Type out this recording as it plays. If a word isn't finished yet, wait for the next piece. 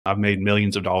I've made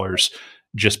millions of dollars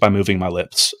just by moving my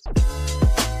lips.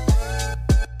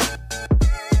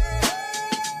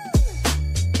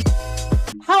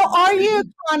 How are you,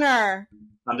 Connor?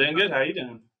 I'm doing good. How are you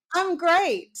doing? I'm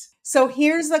great. So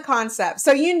here's the concept.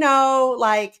 So,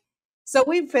 so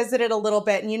we visited a little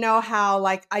bit, and you know how,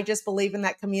 I just believe in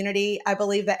that community. I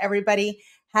believe that everybody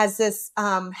has this,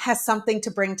 has something to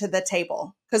bring to the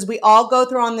table, because we all go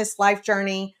through on this life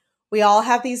journey. We all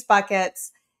have these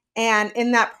buckets. And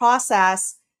in that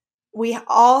process, we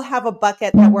all have a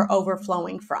bucket that we're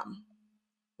overflowing from,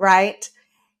 right?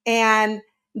 And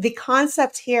the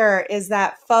concept here is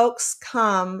that folks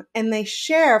come and they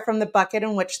share from the bucket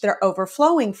in which they're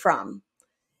overflowing from.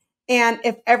 And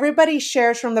if everybody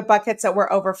shares from the buckets that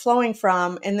we're overflowing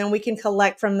from, and then we can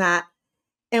collect from that,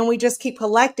 and we just keep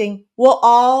collecting, we'll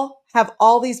all have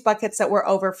all these buckets that we're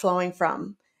overflowing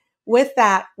from. With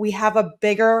that, we have a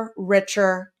bigger,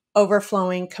 richer,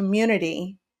 overflowing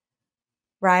community,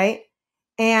 right?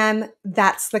 And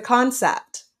that's the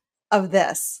concept of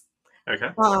this. Okay.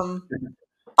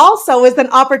 Also is an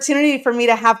opportunity for me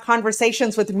to have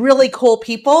conversations with really cool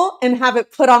people and have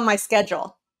it put on my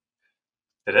schedule.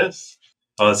 It is.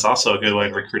 Well, it's also a good way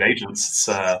to recruit agents.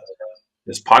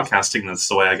 It's podcasting. That's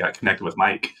the way I got connected with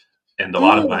Mike. And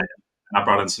I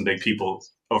brought in some big people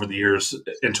over the years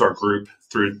into our group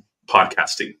through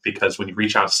podcasting, because when you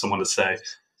reach out to someone to say,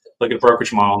 look at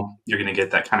brokerage model, you're going to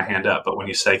get that kind of hand up. But when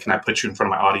you say, can I put you in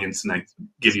front of my audience and I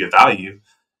give you a value,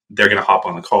 they're going to hop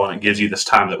on the call, and it gives you this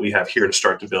time that we have here to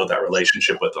start to build that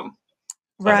relationship with them.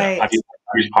 Right. I've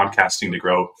used podcasting to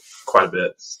grow quite a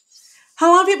bit. How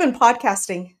long have you been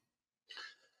podcasting?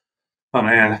 Oh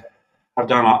man, I've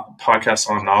done podcasts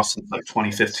on and off since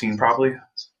 2015, probably.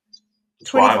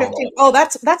 2015. Oh,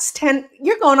 that's 10.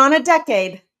 You're going on a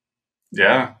decade.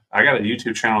 Yeah, I got a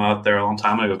YouTube channel out there a long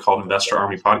time ago called Investor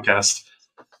Army Podcast,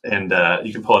 and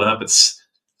you can pull it up. It's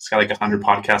got 100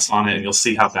 podcasts on it, and you'll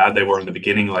see how bad they were in the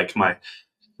beginning.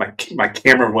 My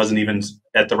camera wasn't even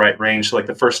at the right range. So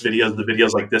the first the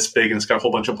video's this big, and it's got a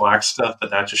whole bunch of black stuff, but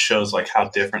that just shows how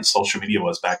different social media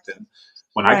was back then.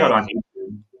 When I got on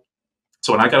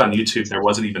YouTube, there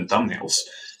wasn't even thumbnails.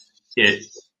 It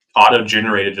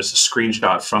auto-generated just a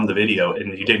screenshot from the video,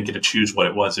 and you didn't get to choose what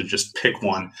it was. It just pick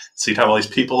one. So you'd have all these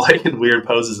people in weird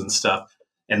poses and stuff.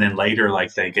 And then later,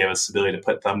 they gave us the ability to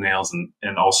put thumbnails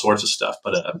and all sorts of stuff.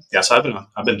 But so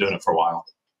I've been doing it for a while.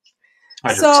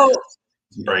 So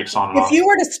breaks on and off. If you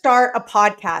were to start a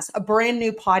podcast, a brand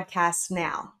new podcast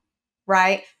now,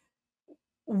 right?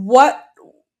 What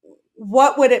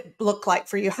would it look like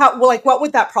for you? What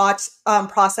would that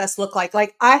process look like?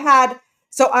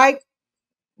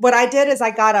 What I did is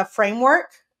I got a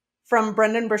framework from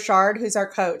𝗺𝗱𝗃𝗃𝗃, who's our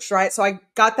coach, right? So I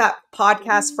got that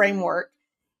podcast framework.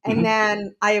 And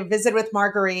then I visited with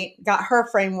Marguerite, got her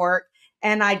framework,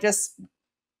 and I just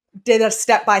did a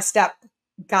step-by-step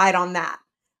guide on that.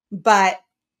 But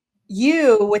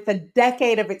you, with a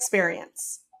decade of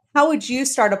experience, how would you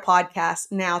start a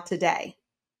podcast now today,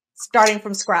 starting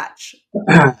from scratch?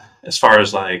 As far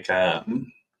as the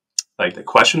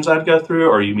questions I'd go through,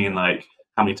 or you mean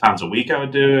how many times a week I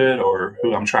would do it, or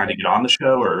who I'm trying to get on the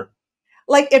show, or?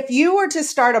 If you were to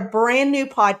start a brand new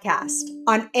podcast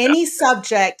on any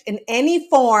subject in any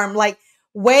form, the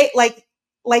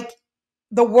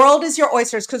world is your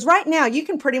oysters. Because right now you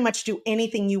can pretty much do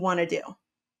anything you want to do,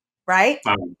 right?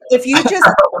 If you just,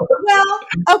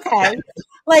 okay.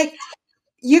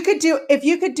 If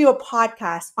you could do a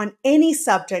podcast on any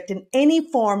subject in any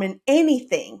form in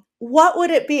anything, what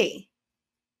would it be?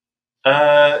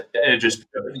 It just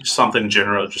something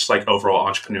general, just overall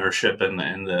entrepreneurship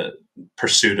and the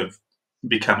pursuit of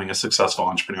becoming a successful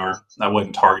entrepreneur. I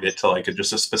wouldn't target it to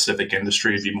just a specific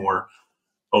industry. It'd be more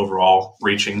overall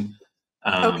reaching.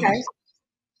 Okay.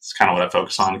 It's kind of what I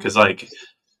focus on, because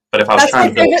but if I was that's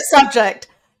trying my favorite subject.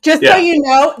 Just so you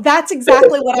know, that's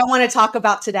exactly what I want to talk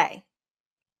about today.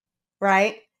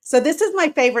 Right? So this is my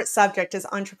favorite subject, is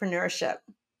entrepreneurship.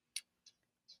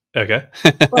 Okay.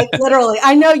 Literally.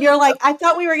 I know you're I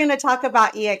thought we were going to talk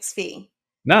about EXP.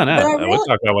 No, we'll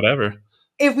talk about whatever.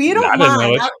 If you don't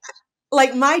mind,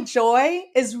 my joy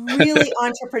is really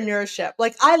entrepreneurship.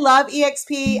 I love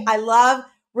EXP. I love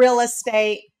real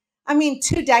estate.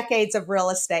 2 decades of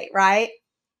real estate, right?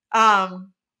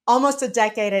 Almost a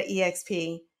decade at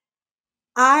EXP.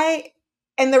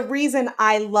 And the reason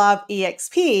I love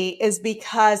EXP is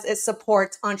because it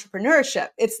supports entrepreneurship.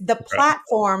 It's the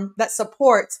platform that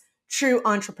supports true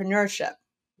entrepreneurship.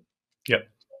 Yep.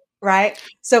 Right?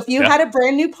 So if you had a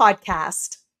brand new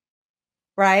podcast,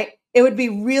 right, it would be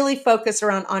really focused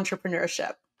around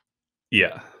entrepreneurship.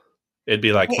 Yeah. It'd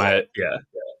be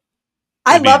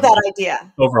I It'd be love that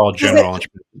idea. overall general It,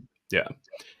 entrepreneurship. Yeah.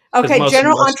 okay,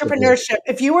 general Most entrepreneurship.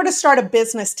 If you were to start a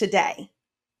business today,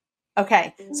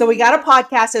 okay, so we got a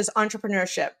podcast as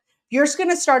entrepreneurship. You're just going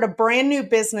to start a brand new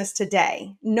business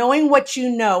today, knowing what you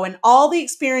know and all the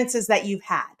experiences that you've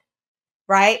had,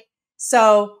 right?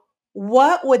 So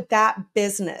what would that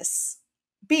business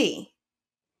be?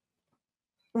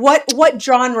 What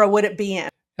genre would it be in?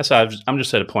 So I'm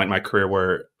just at a point in my career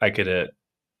where I could,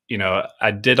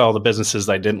 I did all the businesses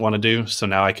that I didn't want to do. So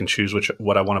now I can choose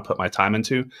what I want to put my time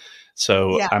into.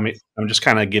 So Yeah. I'm just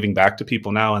kind of giving back to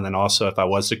people now. And then also if I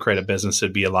was to create a business,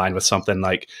 it'd be aligned with something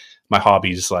like my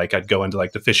hobbies. Like I'd go into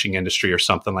like the fishing industry or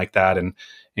something like that and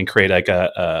create like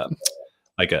a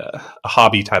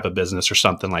hobby type of business or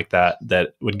something like that,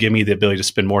 that would give me the ability to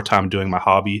spend more time doing my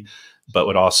hobby, but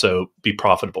would also be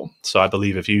profitable. So I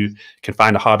believe if you can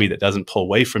find a hobby that doesn't pull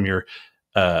away from your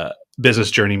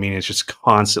business journey, meaning it's just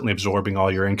constantly absorbing all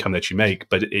your income that you make,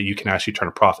 but you can actually turn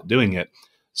a profit doing it.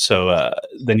 So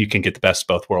then you can get the best of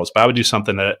both worlds. But I would do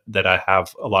something that I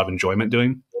have a lot of enjoyment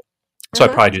doing. So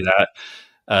I'd probably do that.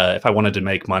 If I wanted to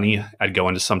make money, I'd go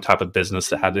into some type of business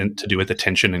that had to do with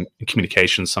attention and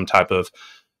communication, some type of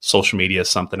social media,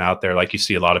 something out there like you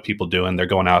see a lot of people doing. They're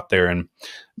going out there and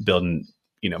building,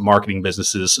 marketing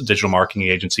businesses, digital marketing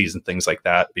agencies and things like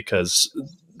that, because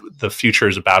the future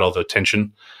is a battle of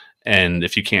attention. And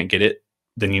if you can't get it,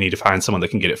 then you need to find someone that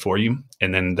can get it for you.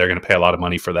 And then they're going to pay a lot of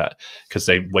money for that because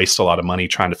they waste a lot of money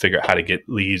trying to figure out how to get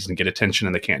leads and get attention,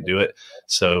 and they can't do it.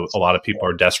 So a lot of people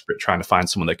are desperate trying to find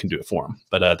someone that can do it for them.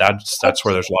 But that's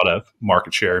where there's a lot of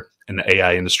market share in the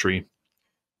AI industry.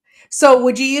 So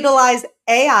would you utilize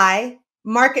AI,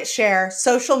 market share,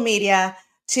 social media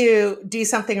to do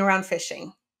something around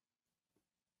fishing?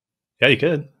 Yeah, you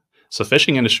could. So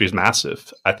fishing industry is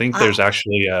massive. I think there's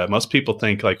actually, most people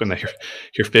think like when they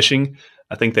hear fishing,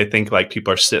 I think they think like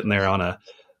people are sitting there on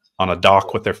a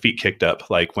dock with their feet kicked up.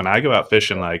 Like when I go out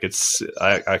fishing, like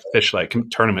I fish like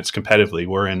tournaments competitively.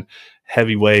 We're in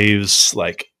heavy waves,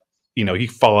 like, you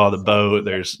fall out of the boat,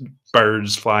 there's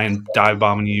birds flying, dive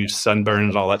bombing you,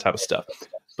 sunburns, all that type of stuff.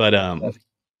 But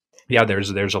yeah, there's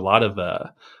a lot of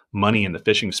money in the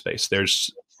fishing space.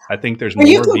 I think there's more. Are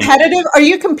you competitive? Are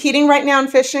you competing right now in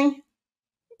fishing?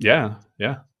 Yeah.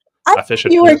 I fish.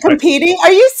 You were competing?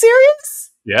 Are you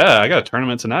serious? Yeah, I got a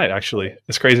tournament tonight. Actually,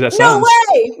 as crazy as that No sounds.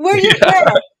 way! Where you where?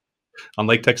 On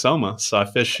Lake 𝗹𝗃𝘀. So I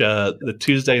fish the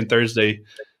Tuesday and Thursday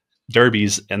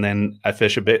derbies, and then I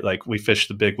fish a bit. Like we fish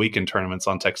the big weekend tournaments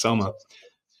on 𝗹𝗃𝘀,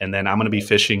 and then I'm going to be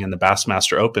fishing in the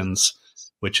Bassmaster Opens,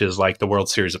 which is like the World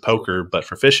Series of Poker, but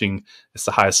for fishing, it's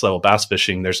the highest level bass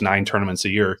fishing. There's 9 tournaments a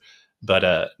year,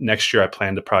 but next year I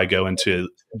plan to probably go into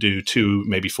do 2,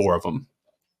 maybe 4 of them.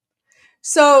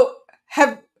 So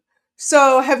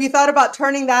have you thought about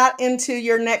turning that into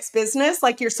your next business,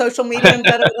 like your social media and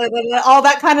all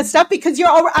that kind of stuff? Because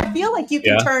I feel like you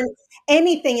can turn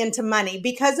anything into money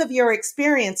because of your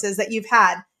experiences that you've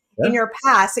had in your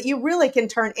past, that you really can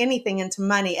turn anything into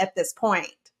money at this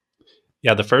point.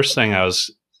 Yeah, the first thing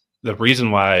the reason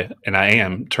why, and I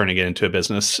am turning it into a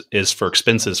business, is for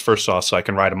expenses, first off, so I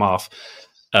can write them off.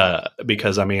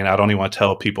 Because I mean, I don't even want to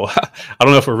tell people, I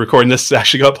don't know if we're recording this to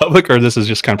actually go out public or this is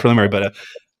just kind of preliminary, but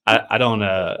I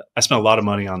spent a lot of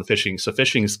money on the fishing. So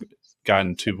fishing's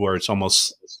gotten to where it's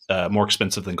almost more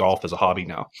expensive than golf as a hobby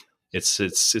now. It's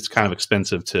kind of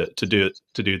expensive to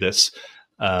do this.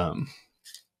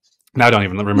 Now I don't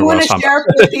even remember what I was talking about. You want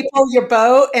to share with people your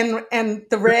boat and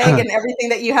the rig and everything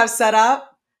that you have set up?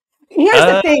 Here's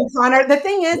the thing, Connor. The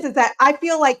thing is that I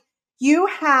feel like you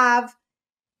have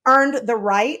earned the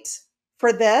right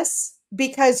for this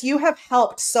because you have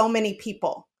helped so many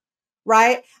people,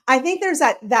 right? I think there's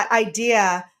that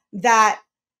idea that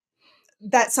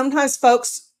sometimes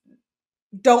folks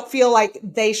don't feel like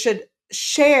they should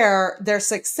share their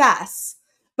success.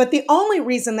 But the only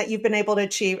reason that you've been able to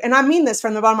achieve, and I mean this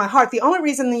from the bottom of my heart, the only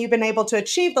reason that you've been able to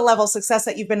achieve the level of success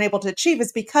that you've been able to achieve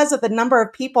is because of the number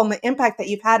of people and the impact that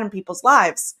you've had in people's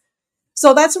lives.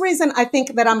 So that's the reason I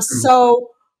think that I'm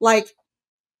so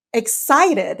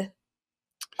excited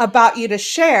about you to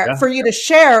share, for you to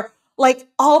share like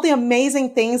all the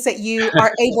amazing things that you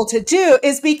are able to do,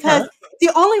 is because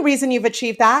the only reason you've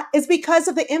achieved that is because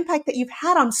of the impact that you've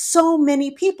had on so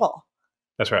many people.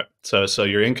 That's right. So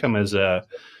your income is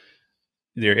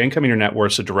your income and your net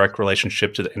worth is a direct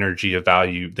relationship to the energy of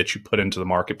value that you put into the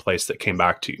marketplace that came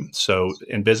back to you. So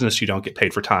in business, you don't get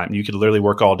paid for time. You could literally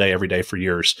work all day, every day for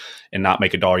years and not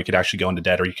make a dollar. You could actually go into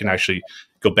debt, or you can actually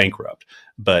go bankrupt.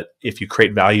 But if you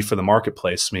create value for the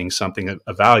marketplace, meaning something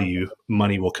of value,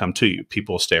 money will come to you.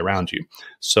 People will stay around you.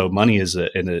 So money is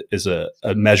a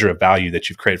measure of value that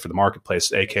you've created for the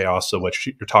marketplace, aka also what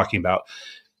you're talking about,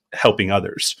 helping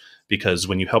others. Because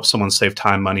when you help someone save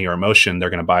time, money, or emotion, they're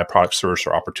going to buy a product, service,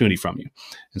 or opportunity from you.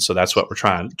 And so that's what we're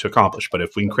trying to accomplish. But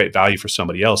if we can create value for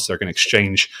somebody else, they're going to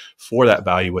exchange for that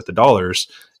value with the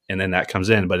dollars, and then that comes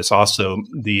in. But it's also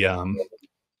the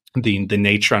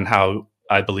nature on how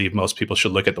I believe most people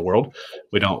should look at the world.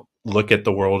 We don't look at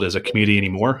the world as a community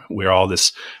anymore. We're all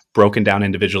this broken down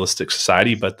individualistic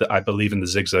society, but I believe in the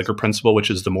Zig Ziglar principle, which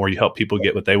is the more you help people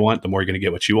get what they want, the more you're going to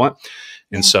get what you want.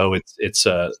 And so it's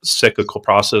a cyclical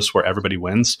process where everybody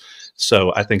wins.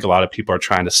 So I think a lot of people are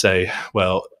trying to say,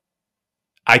 well,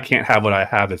 I can't have what I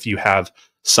have if you have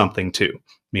something too,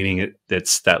 meaning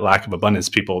it's that lack of abundance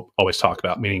people always talk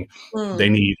about, meaning they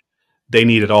need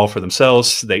it all for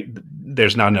themselves.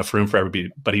 There's not enough room for everybody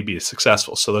to be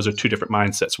successful. So those are two different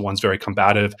mindsets. One's very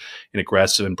combative and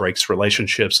aggressive and breaks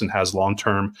relationships and has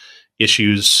long-term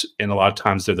issues. And a lot of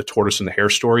times they're the tortoise and the hare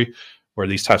story, where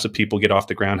these types of people get off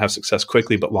the ground, have success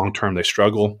quickly, but long-term they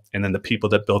struggle. And then the people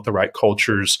that built the right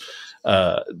cultures,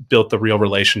 built the real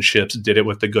relationships, did it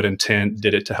with the good intent,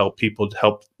 did it to help people, to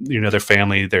help, their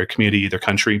family, their community, their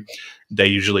country, they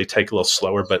usually take a little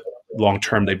slower, but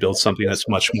long-term they build something that's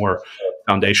much more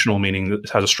foundational, meaning it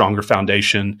has a stronger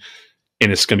foundation,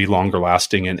 and it's going to be longer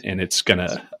lasting, and it's going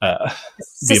to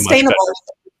be much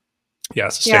better.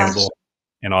 Sustainable.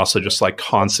 And also just like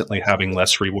constantly having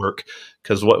less rework,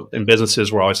 because what in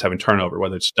businesses, we're always having turnover,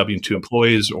 whether it's W-2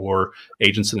 employees or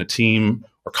agents in a team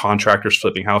or contractors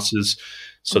flipping houses.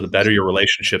 So the better your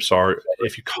relationships are,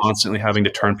 if you're constantly having to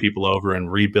turn people over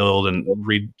and rebuild and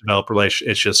redevelop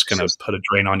relationships, it's just going to put a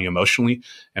drain on you emotionally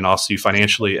and also you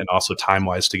financially and also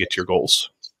time-wise to get to your goals.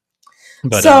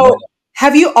 But, so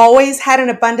have you always had an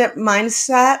abundant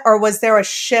mindset, or was there a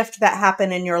shift that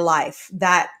happened in your life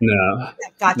that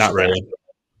got not you really.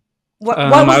 What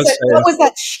was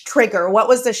that trigger? What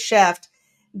was the shift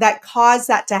that caused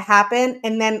that to happen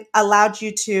and then allowed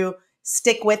you to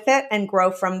stick with it and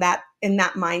grow from that, in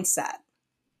that mindset?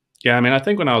 Yeah, I mean, I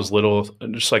think when I was little,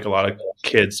 just like a lot of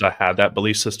kids, I had that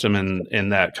belief system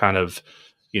and that kind of,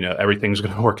 everything's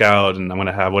going to work out and I'm going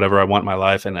to have whatever I want in my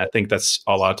life. And I think that's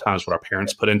a lot of times what our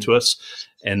parents put into us.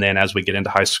 And then as we get into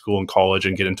high school and college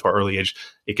and get into our early age,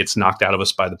 it gets knocked out of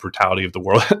us by the brutality of the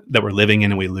world that we're living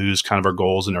in. And we lose kind of our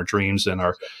goals and our dreams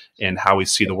and how we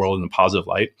see the world in a positive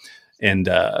light. And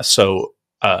so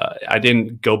I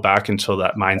didn't go back until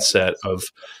that mindset of,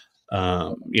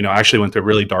 I actually went through a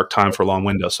really dark time for a long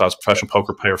window. So I was a professional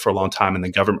poker player for a long time, and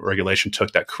then government regulation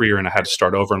took that career and I had to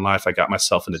start over in life. I got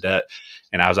myself into debt,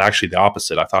 and I was actually the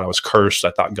opposite. I thought I was cursed.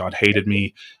 I thought God hated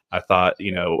me. I thought,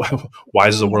 why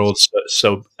is the world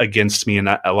so against me? And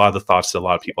a lot of the thoughts that a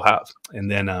lot of people have. And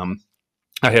then,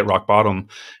 I hit rock bottom,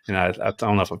 and I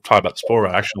don't know if I've talked about this before,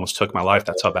 but I actually almost took my life.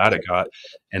 That's how bad it got.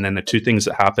 And then the two things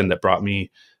that happened that brought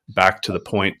me back to the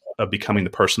point of becoming the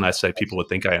person I say people would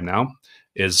think I am now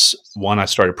is, one, I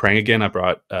started praying again. I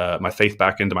brought my faith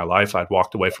back into my life. I'd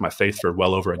walked away from my faith for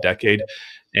well over a decade.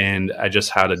 And I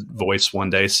just had a voice one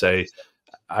day say,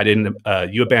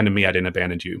 you abandoned me, I didn't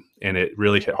abandon you. And it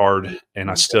really hit hard. And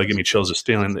I still give me chills just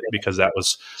feeling that, because that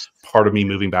was part of me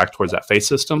moving back towards that faith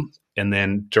system. And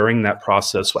then during that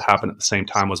process, what happened at the same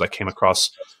time was I came across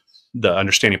the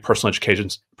understanding of personal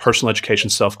education,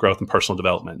 self-growth, and personal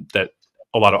development, that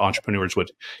a lot of entrepreneurs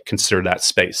would consider that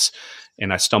space.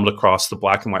 And I stumbled across the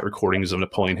black and white recordings of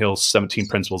Napoleon Hill's 17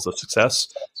 Principles of Success.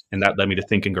 And that led me to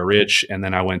Think and Grow Rich. And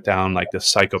then I went down like the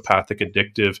psychopathic,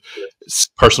 addictive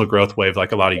personal growth wave,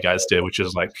 like a lot of you guys did, which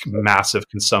is like massive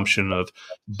consumption of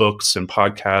books and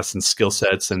podcasts and skill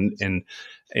sets. And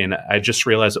I just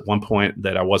realized at one point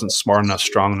that I wasn't smart enough,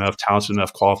 strong enough, talented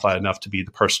enough, qualified enough to be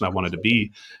the person I wanted to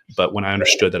be. But when I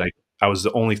understood that I was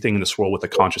the only thing in this world with a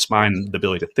conscious mind, the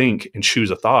ability to think and choose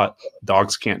a thought,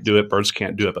 dogs can't do it, birds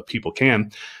can't do it, but people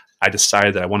can. I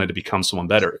decided that I wanted to become someone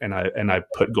better. And I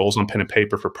put goals on pen and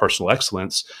paper for personal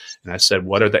excellence. And I said,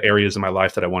 what are the areas in my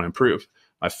life that I want to improve?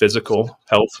 My physical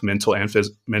health, mental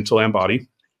and body,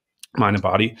 mind and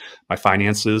body, my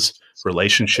finances,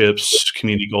 relationships,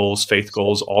 community goals, faith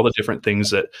goals, all the different things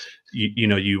that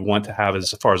you want to have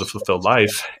as far as a fulfilled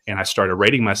life. And I started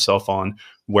rating myself on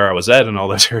where I was at in all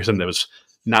those areas, and that was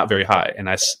not very high.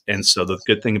 And so the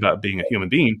good thing about being a human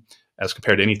being, as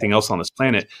compared to anything else on this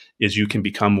planet is you can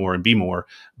become more and be more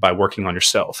by working on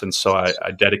yourself. And so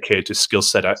I dedicated to skill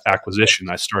set acquisition.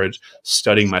 I started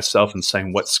studying myself and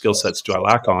saying, what skill sets do I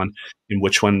lack on, and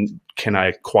which one can I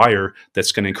acquire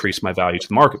that's going to increase my value to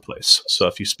the marketplace? So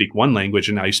if you speak one language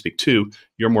and now you speak two,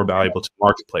 you're more valuable to the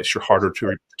marketplace. You're harder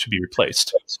to be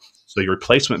replaced. So your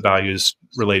replacement value is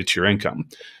related to your income.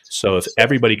 So if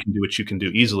everybody can do what you can do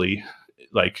easily,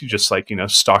 like just like,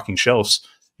 stocking shelves,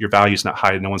 your value is not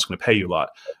high. No one's going to pay you a lot.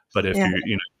 But if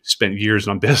you spent years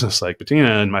on business like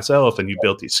Bettina and myself, and you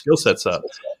built these skill sets up,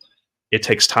 it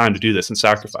takes time to do this and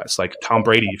sacrifice. Like Tom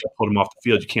Brady, if you pull him off the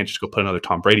field, you can't just go put another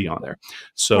Tom Brady on there.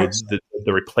 So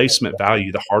the replacement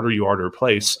value, the harder you are to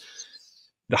replace,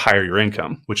 the higher your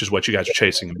income, which is what you guys are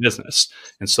chasing in business.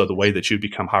 And so the way that you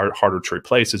become harder to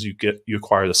replace is you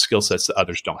acquire the skill sets that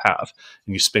others don't have.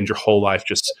 And you spend your whole life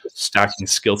just stacking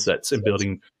skill sets and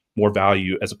building more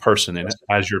value as a person. And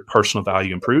as your personal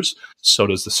value improves, so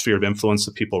does the sphere of influence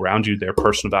of people around you. Their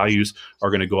personal values are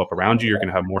going to go up around you. You're going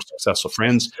to have more successful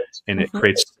friends, and it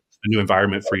creates a new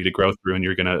environment for you to grow through, and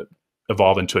you're going to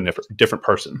evolve into a different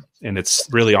person. And it's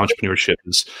really, entrepreneurship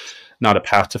is not a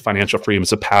path to financial freedom.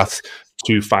 It's a path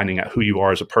to finding out who you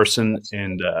are as a person,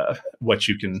 and what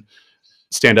you can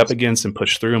stand up against and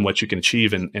push through, and what you can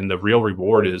achieve. And the real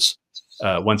reward is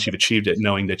once you've achieved it,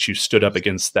 knowing that you stood up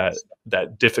against that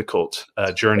difficult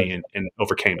journey and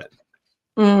overcame it.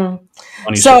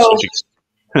 So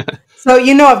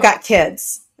I've got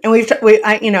kids, and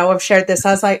I've shared this.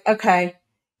 I was like, okay,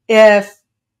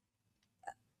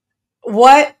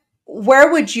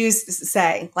 where would you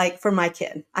say, like for my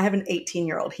kid, I have an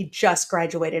 18-year-old, he just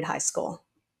graduated high school.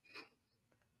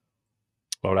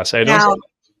 What would I say to him?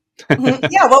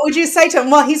 Yeah, what would you say to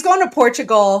him? Well, he's going to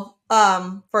Portugal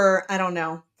for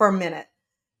a minute,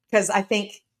 because I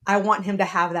think I want him to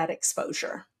have that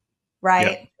exposure, right?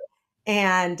 Yep.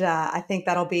 And I think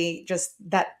that'll be just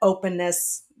that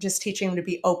openness, just teaching him to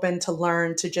be open, to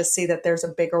learn, to just see that there's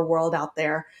a bigger world out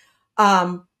there.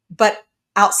 But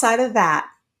outside of that,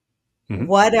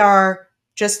 what are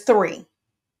just three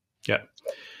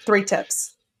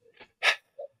tips?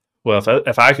 Well,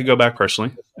 if I could go back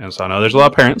personally, and so I know there's a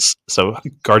lot of parents, so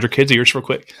guard your kids' ears real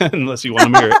quick, unless you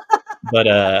want to hear it. But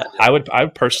I would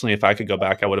personally, if I could go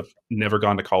back, I would have never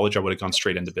gone to college. I would have gone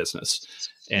straight into business,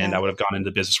 and I would have gone into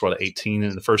the business world at 18.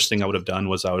 And the first thing I would have done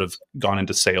was I would have gone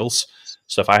into sales.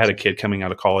 So if I had a kid coming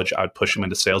out of college, I'd push them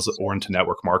into sales or into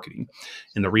network marketing.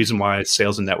 And the reason why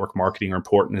sales and network marketing are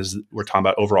important is we're talking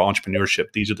about overall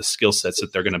entrepreneurship. These are the skill sets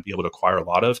that they're going to be able to acquire a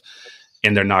lot of,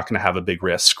 and they're not going to have a big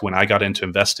risk. When I got into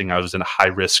investing, I was in a high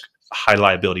risk, high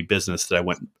liability business that I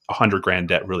went $100,000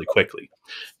 debt really quickly.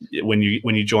 When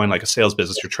you join like a sales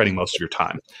business, you're trading most of your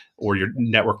time, or your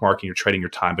network marketing, you're trading your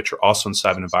time, but you're also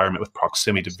inside an environment with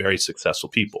proximity to very successful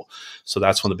people. So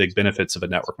that's one of the big benefits of a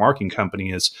network marketing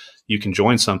company is you can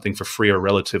join something for free or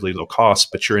relatively low cost,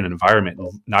 but you're in an environment,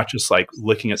 not just like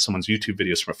looking at someone's YouTube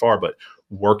videos from afar, but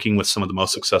working with some of the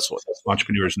most successful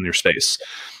entrepreneurs in your space.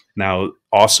 Now,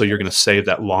 also, you're going to save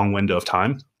that long window of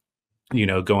time.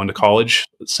 Going to college,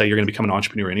 say you're going to become an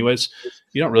entrepreneur anyways,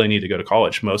 you don't really need to go to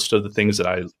college. Most of the things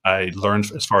that I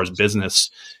learned as far as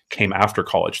business came after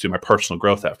college through my personal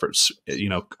growth efforts.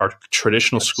 Our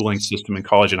traditional schooling system in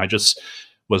college, and I just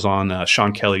was on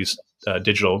Sean Kelly's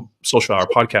Digital Social Hour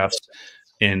podcast,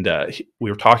 and we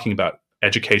were talking about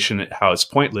education, how it's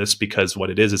pointless, because what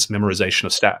it is, it's memorization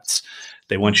of stats.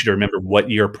 They want you to remember what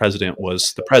year president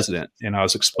was the president. And I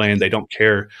was explaining they don't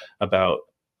care about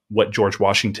what George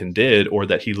Washington did, or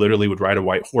that he literally would ride a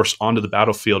white horse onto the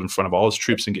battlefield in front of all his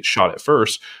troops and get shot at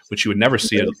first, which you would never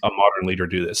see a modern leader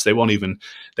do this. They won't even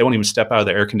step out of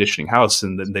the air conditioning house,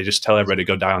 and then they just tell everybody to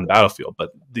go die on the battlefield.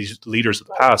 But these leaders of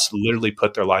the past literally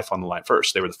put their life on the line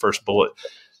first. They were the first bullet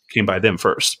came by them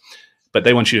first. But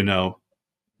they want you to know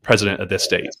president of this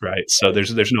date, right? So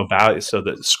there's no value. So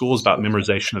the school is about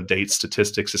memorization of dates,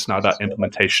 statistics. It's not about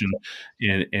implementation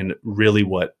and really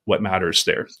what matters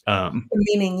there. The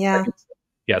meaning, yeah.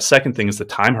 Yeah. Second thing is the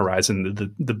time horizon,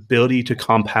 the ability to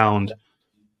compound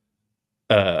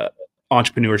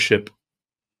entrepreneurship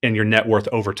and your net worth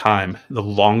over time. The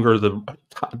longer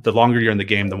you're in the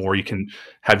game, the more you can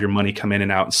have your money come in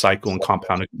and out and cycle and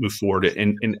compound and move forward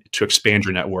and to expand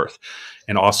your net worth.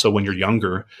 And also when you're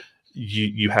younger,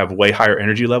 you have way higher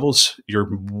energy levels. You're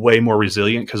way more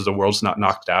resilient because the world's not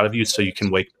knocked out of you. So you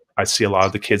can I see a lot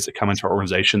of the kids that come into our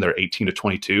organization, they're 18 to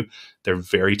 22. They're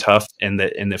very tough. And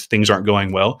if things aren't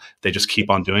going well, they just keep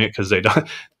on doing it because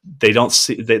they don't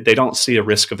see a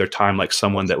risk of their time like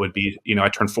someone that would be, I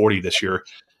turned 40 this year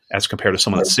as compared to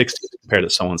someone that's 60, compared to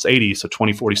someone's 80. So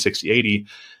 20, 40, 60, 80,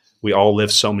 we all live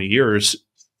so many years.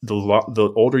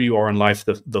 the older you are in life,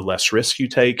 the less risk you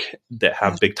take that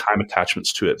have big time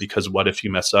attachments to it. Because what if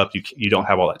you mess up? You don't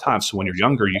have all that time. So when you're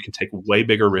younger, you can take way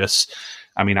bigger risks.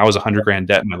 I mean, I was $100,000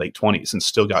 debt in my late 20s and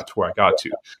still got to where I got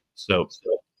to. So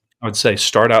I would say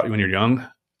start out when you're young.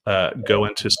 Go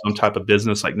into some type of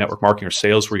business like network marketing or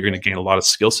sales where you're going to gain a lot of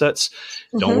skill sets.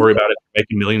 Don't worry about it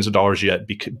making millions of dollars yet.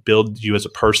 Build you as a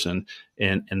person,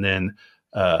 and then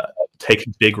take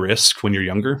big risks when you're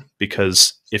younger,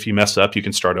 because if you mess up, you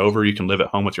can start over. You can live at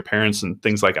home with your parents and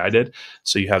things like I did.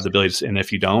 So you have the ability to, and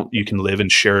if you don't, you can live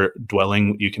and share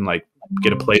dwelling. You can like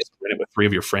get a place, rent it with 3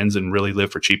 of your friends and really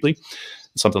live for cheaply,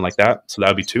 something like that. So that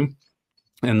would be 2.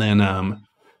 And then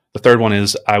the third one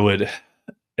is I would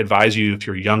advise you, if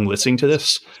you're young listening to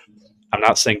this, I'm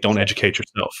not saying don't educate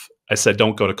yourself. I said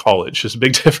don't go to college. There's a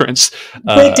big difference.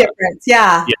 Big difference,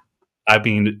 yeah. I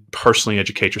mean, personally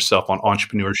educate yourself on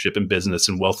entrepreneurship and business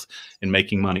and wealth and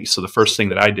making money. So the first thing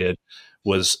that I did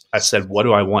was I said, what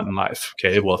do I want in life?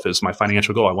 Okay, well, if it's my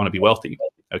financial goal, I want to be wealthy.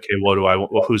 Okay, what do I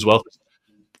want? Well, who's wealthy?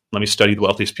 Let me study the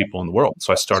wealthiest people in the world.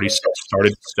 So I started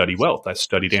to study wealth. I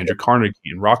studied Andrew Carnegie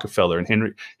and Rockefeller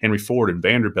and Henry Ford and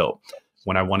Vanderbilt.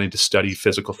 When I wanted to study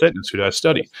physical fitness, who did I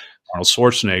study? Arnold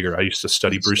Schwarzenegger. I used to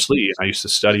study Bruce Lee. And I used to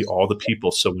study all the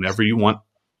people. So whenever you want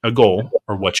a goal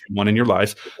or what you want in your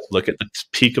life, look at the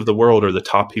peak of the world or the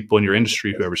top people in your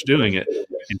industry, whoever's doing it,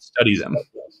 and study them.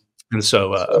 And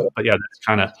so, but yeah, that's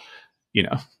kind of,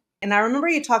 And I remember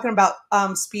you talking about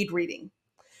speed reading.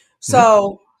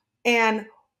 So, and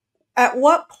at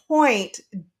what point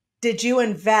did you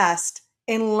invest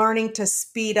in learning to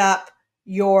speed up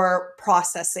your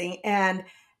processing, and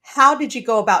how did you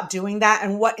go about doing that,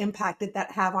 and what impact did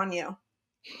that have on you?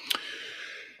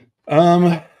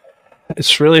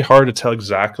 It's really hard to tell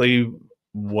exactly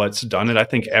what's done it. I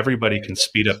think everybody can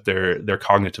speed up their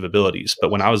cognitive abilities.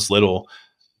 But when I was little,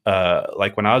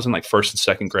 like when I was in like 1st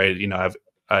and 2nd grade,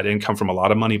 I didn't come from a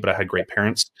lot of money, but I had great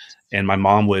parents, and my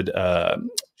mom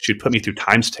she'd put me through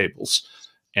times tables,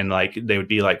 and like they would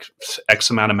be like X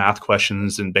amount of math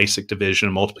questions and basic division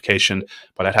and multiplication,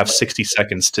 but I'd have 60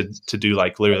 seconds to do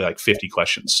like literally like 50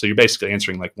 questions. So you're basically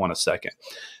answering like 1 a second.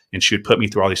 And she would put me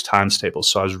through all these times tables.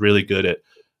 So I was really good at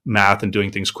math and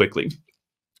doing things quickly.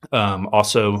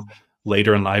 Also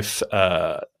later in life,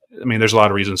 I mean, there's a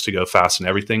lot of reasons to go fast and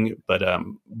everything, but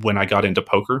when I got into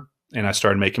poker and I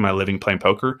started making my living playing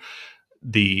poker,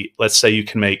 let's say you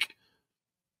can make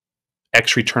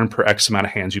X return per X amount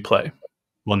of hands you play.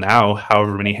 Well, now,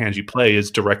 however many hands you play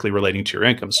is directly relating to your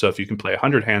income. So if you can play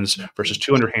 100 hands versus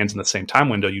 200 hands in the same time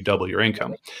window, you double your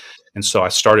income. And so I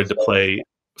started to play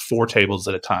 4 tables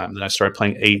at a time. Then I started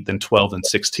playing 8, then 12, then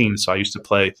 16. So I used to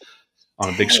play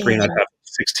on a big screen. I'd have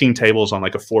 16 tables on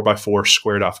like a 4x4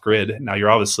 squared off grid. Now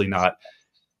you're obviously not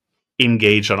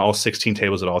engaged on all 16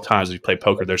 tables at all times. If you play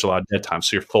poker, there's a lot of dead time.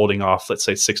 So you're folding off, let's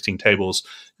say 16 tables.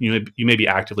 You may be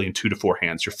actively in 2 to 4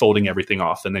 hands. You're folding everything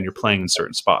off, and then you're playing in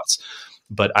certain spots.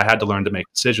 But I had to learn to make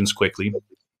decisions quickly.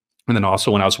 And then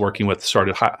also when I was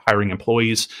started hiring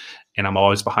employees, and I'm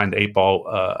always behind the 8 ball,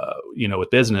 with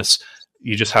business,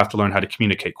 you just have to learn how to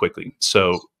communicate quickly.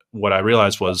 So what I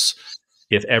realized was,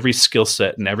 if every skill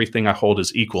set and everything I hold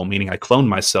is equal, meaning I cloned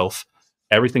myself,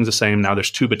 everything's the same. Now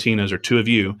there's 2 Bettinas or 2 of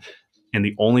you. And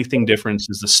the only thing difference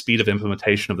is the speed of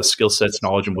implementation of the skill sets,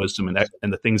 knowledge, and wisdom,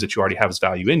 and the things that you already have as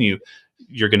value in you.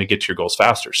 You're going to get to your goals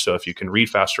faster. So if you can read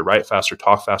faster, write faster,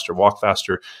 talk faster, walk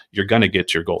faster, you're going to get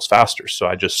to your goals faster. So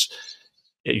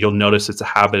you'll notice it's a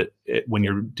habit when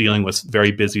you're dealing with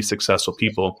very busy, successful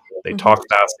people. They talk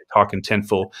fast, they talk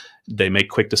intentful, they make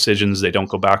quick decisions, they don't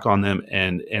go back on them,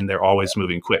 and they're always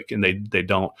moving quick, and they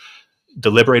don't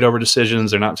deliberate over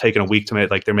decisions. They're not taking a week to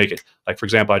make, like they're making, like, for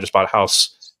example, I just bought a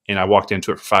house and I walked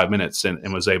into it for 5 minutes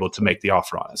and was able to make the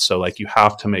offer on it. So like, you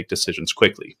have to make decisions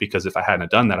quickly, because if I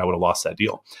hadn't done that, I would have lost that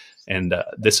deal. And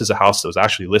this is a house that was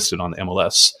actually listed on the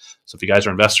MLS. So if you guys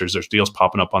are investors, there's deals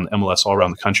popping up on the MLS all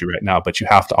around the country right now, but you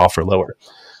have to offer lower.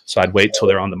 So I'd wait till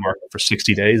they're on the market for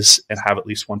 60 days and have at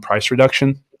least 1 price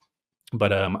reduction.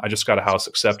 But I just got a house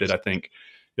accepted. I think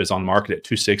it was on the market at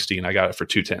 260 and I got it for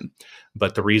 210.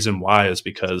 But the reason why is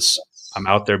because I'm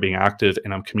out there being active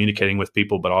and I'm communicating with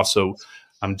people, but also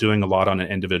I'm doing a lot on an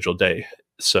individual day.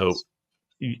 So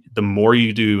the more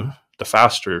you do, the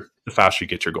faster you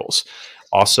get your goals.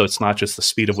 Also, it's not just the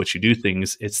speed of which you do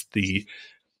things, it's the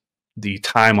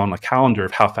time on the calendar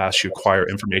of how fast you acquire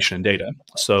information and data.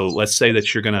 So let's say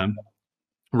that you're going to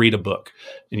read a book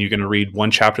and you're going to read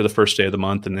 1 chapter the first day of the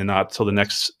month, and then not till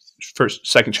the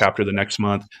second chapter the next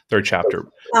month, 3rd chapter.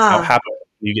 How happens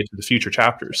when you get to the future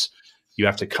chapters? You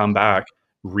have to come back,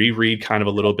 reread kind of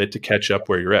a little bit to catch up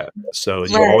where you're at. So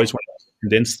you always want to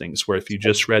condense things, where if you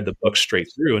just read the book straight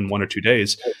through in 1 or 2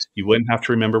 days, you wouldn't have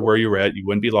to remember where you were at. You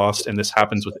wouldn't be lost. And this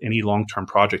happens with any long-term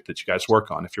project that you guys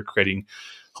work on. If you're creating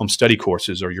home study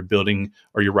courses, or you're building,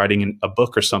 or you're writing a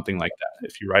book or something like that.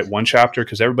 If you write one chapter,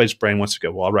 because everybody's brain wants to go,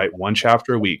 well, I'll write one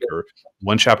chapter a week or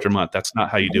one chapter a month. That's not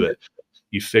how you do it.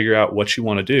 You figure out what you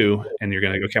want to do, and you're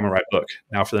going to go, okay, I'm going to write a book.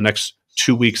 Now for the next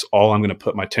 2 weeks, all I'm going to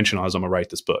put my attention on is I'm going to write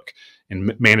this book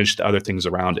and manage the other things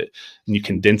around it. And you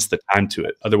condense the time to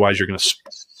it. Otherwise, you're going to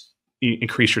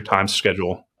increase your time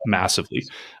schedule massively.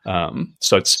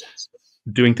 So it's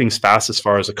doing things fast as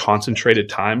far as a concentrated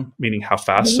time, meaning how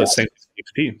fast. So same thing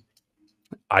with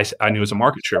EXP. I knew it was a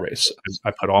market share race.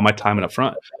 I put all my time in up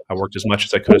front. I worked as much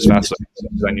as I could, as fast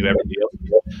as I knew every deal.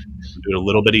 Do it a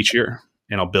little bit each year,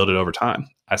 and I'll build it over time.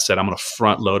 I said, I'm going to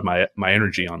front load my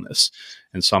energy on this.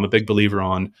 And so I'm a big believer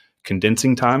on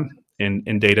condensing time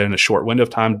in data in a short window of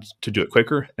time to do it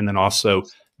quicker. And then also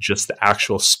just the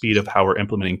actual speed of how we're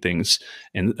implementing things,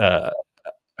 and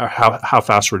how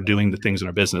fast we're doing the things in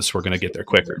our business. We're going to get there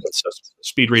quicker. So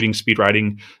speed reading, speed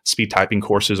writing, speed typing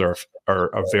courses are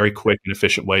a very quick and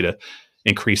efficient way to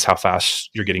increase how fast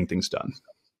you're getting things done.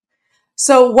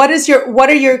 So what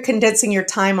are you condensing your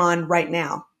time on right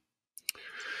now?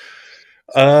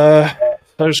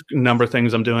 There's a number of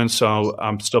things I'm doing. So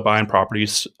I'm still buying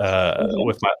properties I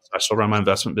still run my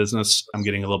investment business. I'm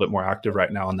getting a little bit more active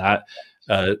right now on that,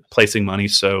 placing money.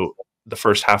 So the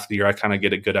first half of the year, I kind of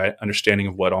get a good understanding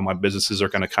of what all my businesses are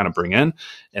going to kind of bring in.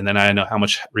 And then I know how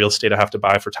much real estate I have to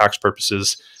buy for tax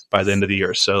purposes by the end of the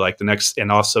year. So like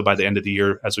and also by the end of the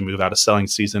year, as we move out of selling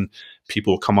season,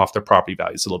 people will come off their property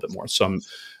values a little bit more. So I'm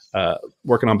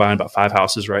working on buying about 5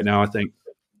 houses right now. I think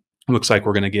it looks like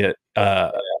we're going to get,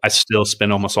 I still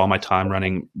spend almost all my time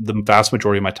running. The vast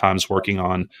majority of my time is working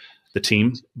on the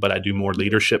team, but I do more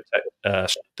leadership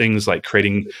things like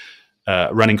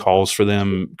running calls for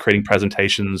them, creating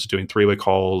presentations, doing 3-way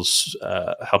calls,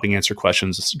 helping answer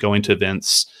questions, going to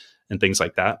events and things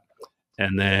like that.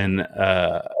 And then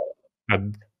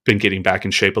I've been getting back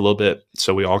in shape a little bit.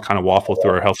 So we all kind of waffle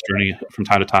through our health journey from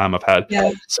time to time. I've had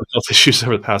some health issues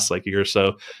over the past year or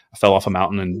so. I fell off a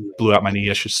mountain and blew out my knee.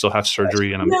 I should still have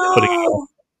surgery, and I'm putting it on.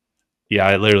 Yeah,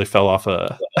 I literally fell off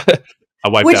I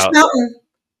wiped Which out. mountain?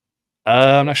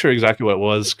 I'm not sure exactly what it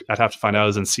was. I'd have to find out. It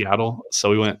was in Seattle.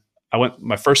 So I went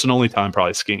my first and only time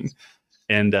probably skiing.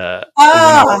 And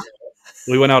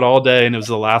we went out all day, and it was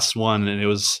the last one. And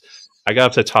I got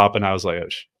up to the top, and I was like,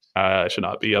 I should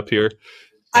not be up here.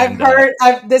 I've heard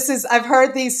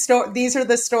these are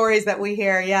the stories that we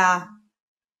hear. Yeah.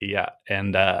 Yeah.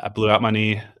 And I blew out my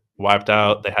knee, wiped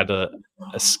out. They had to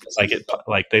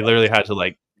they literally had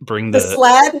to bring the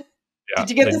sled. Yeah, did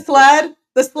you get the sled?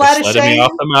 The sled sledded me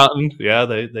off the mountain. Yeah,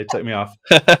 they took me off.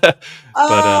 But,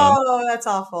 that's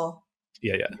awful.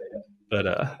 Yeah.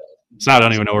 But so now I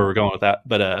don't even know where we're going with that.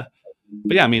 But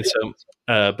yeah, I mean, so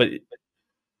but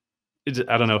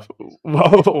I don't know.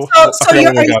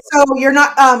 You're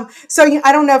not.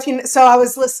 I don't know if you. So I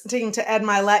was listening to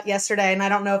𝗵𝗻𝘁𝗲 yesterday, and I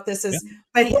don't know if this is,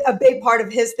 but a big part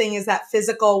of his thing is that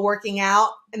physical working out,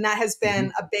 and that has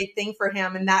been a big thing for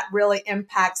him, and that really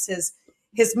impacts his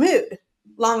mood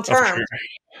long term,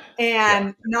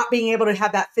 and not being able to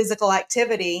have that physical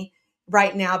activity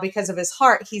right now because of his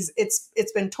heart.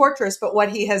 It's been torturous, but what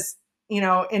he has,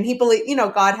 and he believes,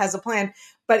 God has a plan,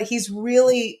 but he's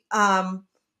really.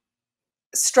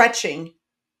 Stretching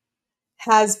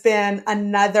has been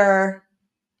another.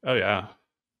 Oh yeah,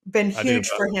 been huge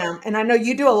for him, and I know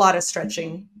you do a lot of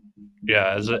stretching.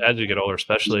 Yeah, as you get older,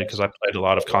 especially because I played a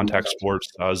lot of contact sports.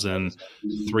 I was in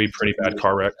 3 pretty bad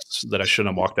car wrecks that I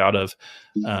shouldn't have walked out of.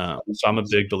 So I'm a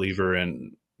big believer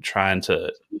in trying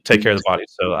to take care of the body.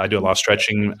 So I do a lot of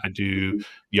stretching. I do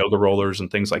yoga rollers and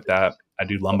things like that. I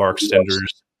do lumbar extenders.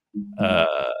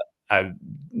 I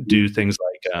do things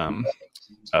like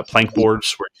plank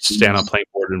boards, where you stand on a plank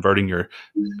board, inverting the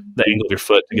angle of your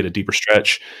foot to get a deeper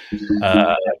stretch.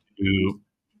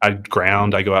 I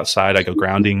ground. I go outside. I go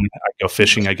grounding. I go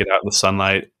fishing. I get out in the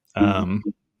sunlight. I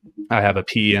have a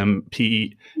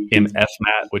PEMF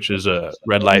mat, which is a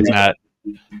red light mat.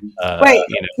 Wait,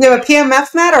 you have a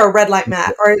PMF mat or a red light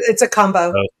mat, or it's a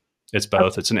combo? It's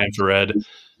both. It's an infrared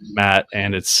mat,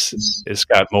 and it's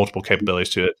got multiple capabilities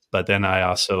to it. But then I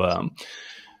also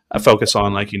I focus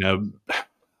on I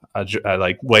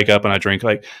wake up and I drink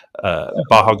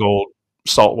Baja Gold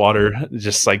salt water,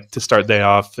 just to start the day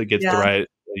off. It gets the right,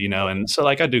 and so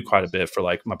I do quite a bit for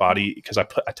my body, because I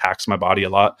tax my body a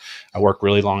lot. I work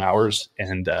really long hours,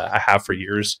 and I have for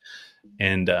years.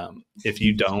 And if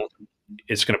you don't,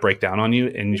 it's going to break down on you,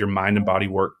 and your mind and body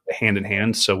work hand in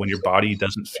hand. So when your body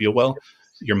doesn't feel well,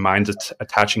 your mind's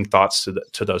attaching thoughts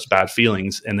to those bad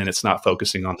feelings, and then it's not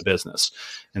focusing on the business.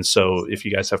 And so if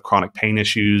you guys have chronic pain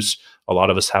issues, a lot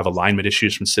of us have alignment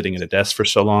issues from sitting at a desk for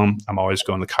so long. I'm always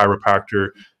going to the chiropractor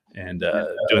and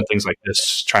doing things like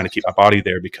this, trying to keep my body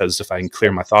there, because if I can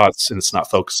clear my thoughts and it's not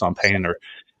focused on pain or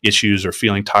issues or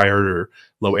feeling tired or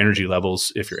low energy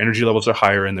levels, if your energy levels are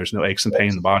higher and there's no aches and pain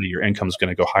in the body, your income is going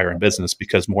to go higher in business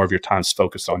because more of your time is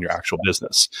focused on your actual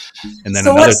business. And then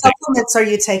so what supplements are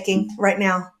you taking right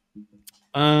now?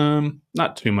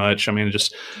 Not too much. I mean,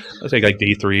 I take like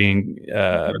D3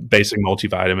 and basic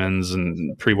multivitamins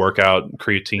and pre-workout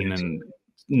creatine, and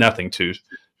nothing too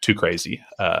crazy.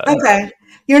 Okay.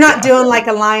 You're not doing like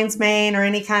a lion's mane or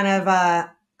any kind of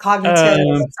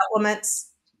cognitive supplements?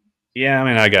 Yeah, I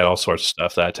mean, I got all sorts of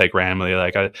stuff that I take randomly,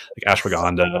 like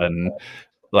ashwagandha and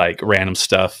like random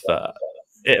stuff,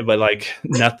 but like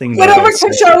nothing. Whatever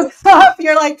shows up,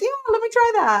 you're like, yeah, let me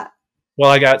try that. Well,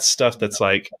 I got stuff that's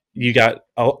like, you got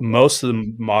most of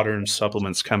the modern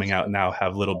supplements coming out now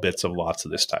have little bits of lots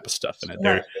of this type of stuff in it.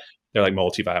 They're like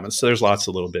multivitamins, so there's lots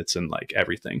of little bits in like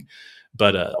everything.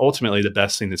 But ultimately, the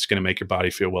best thing that's going to make your body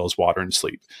feel well is water and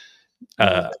sleep.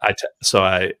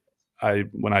 So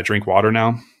when I drink water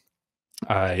now,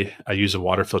 I use a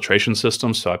water filtration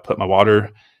system. So I put my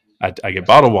water, I get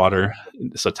bottled water.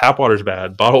 So tap water is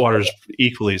bad. Bottled water is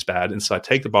equally as bad. And so I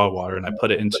take the bottled water and I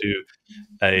put it into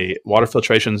a water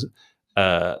filtration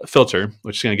filter,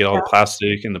 which is going to get all the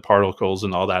plastic and the particles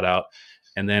and all that out.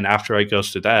 And then after I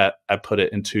goes to that, I put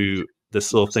it into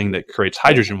this little thing that creates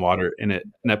hydrogen water in it.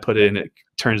 And I put it in, it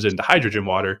turns it into hydrogen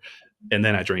water, and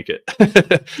then I drink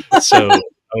it. So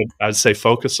I'd say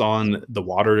focus on the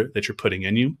water that you're putting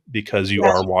in you, because you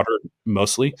are water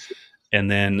mostly.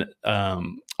 And then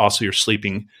also you're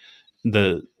sleeping.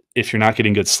 If you're not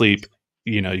getting good sleep,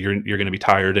 you're going to be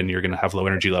tired and you're going to have low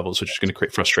energy levels, which is going to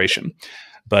create frustration.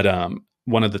 But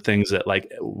one of the things that, like,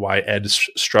 why Ed's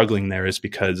struggling there is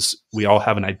because we all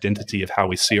have an identity of how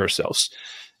we see ourselves.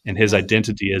 And his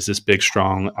identity is this big,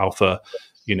 strong alpha,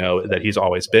 that he's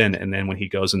always been. And then when he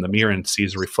goes in the mirror and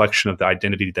sees a reflection of the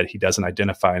identity that he doesn't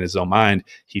identify in his own mind,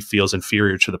 he feels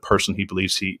inferior to the person he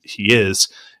believes he is,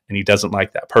 and he doesn't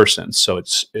like that person. So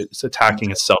it's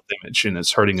attacking his self-image and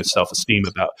it's hurting his self-esteem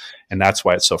and that's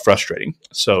why it's so frustrating.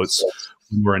 So it's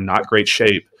when we're in not great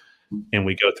shape and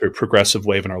we go through a progressive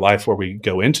wave in our life where we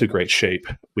go into great shape,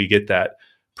 we get that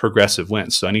progressive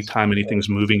win. So anytime anything's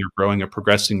moving or growing or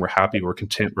progressing, we're happy, we're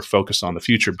content, we're focused on the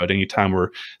future. But anytime we're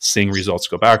seeing results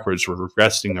go backwards, we're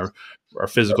regressing our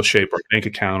physical shape, our bank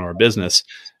account, or our business,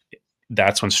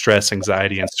 that's when stress,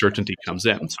 anxiety, and uncertainty comes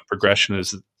in. So progression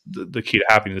is the key to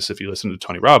happiness, if you listen to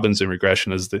Tony Robbins, and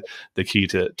regression is the key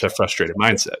to a frustrated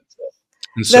mindset.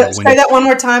 And so say that one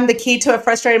more time. The key to a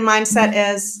frustrated mindset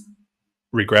is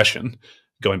regression,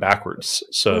 going backwards.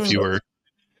 So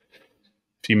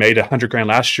if you made $100,000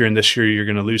 last year and this year you're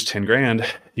going to lose 10 grand,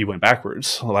 you went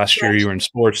backwards. Last year you were in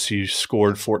sports, you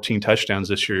scored 14 touchdowns.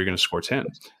 This year you're going to score 10.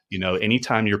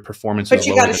 Anytime your performance is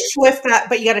lower, you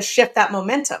got to shift that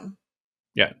momentum.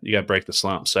 Yeah, you got to break the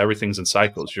slump. So everything's in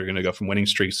cycles. You're going to go from winning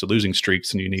streaks to losing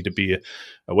streaks, and you need to be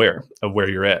aware of where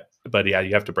you're at. But yeah,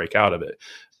 you have to break out of it.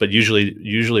 But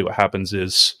usually what happens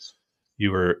is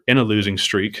you were in a losing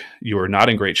streak. You were not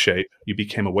in great shape. You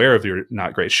became aware of your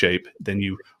not great shape. Then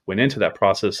you went into that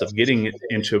process of getting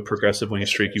into a progressive winning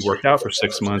streak. You worked out for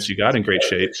 6 months. You got in great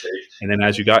shape. And then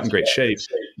as you got in great shape,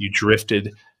 you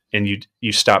drifted and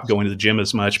you stop going to the gym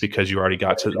as much because you already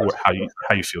got to how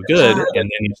you feel good. And then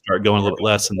you start going a little bit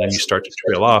less, and then you start to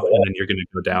trail off, and then you're going to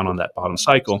go down on that bottom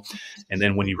cycle. And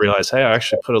then when you realize, hey, I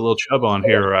actually put a little chub on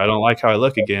here, or I don't like how I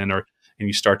look again, and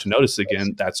you start to notice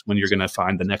again, that's when you're going to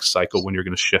find the next cycle, when you're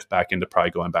going to shift back into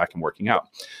probably going back and working out.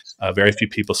 Very few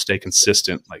people stay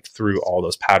consistent like through all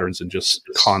those patterns and just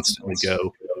constantly go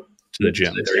to the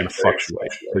gym. They're going to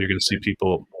fluctuate. So you're going to see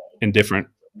people in different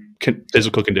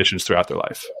physical conditions throughout their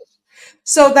life.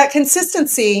 So that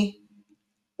consistency,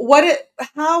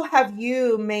 how have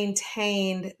you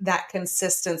maintained that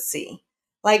consistency?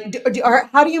 Like, or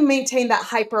how do you maintain that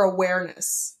hyper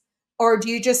awareness, or do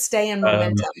you just stay in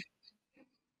momentum?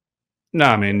 No,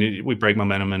 I mean, we break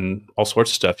momentum and all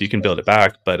sorts of stuff. You can build it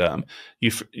back, but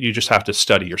you just have to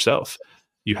study yourself.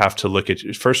 You have to look at,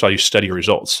 first of all, you study your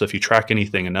results. So if you track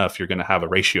anything enough, you're going to have a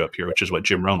ratio up here, which is what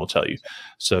Jim Rohn will tell you.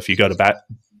 So if you go to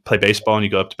play baseball and you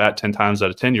go up to bat 10 times out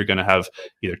of 10, you're going to have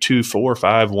either 2, 4,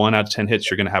 5, 1 out of 10 hits.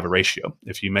 You're going to have a ratio.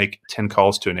 If you make 10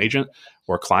 calls to an agent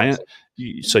or a client,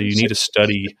 so you need to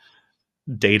study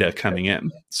data coming in.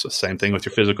 So same thing with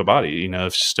your physical body.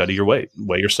 Study your weight,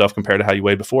 weigh yourself compared to how you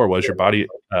weighed before. What is your body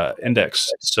index?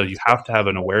 So you have to have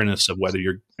an awareness of whether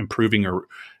you're improving or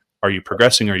are you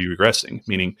progressing or are you regressing?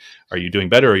 Meaning, are you doing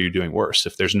better or are you doing worse?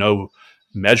 If there's no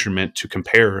measurement to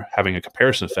compare, having a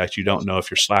comparison effect, you don't know if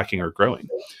you're slacking or growing.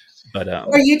 But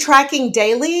are you tracking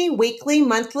daily, weekly,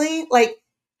 monthly? Like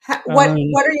what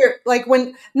are your, like,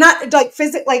 when not like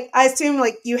physical, like I assume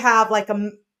like you have like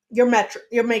your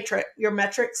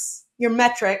metrics,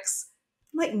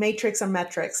 like matrix or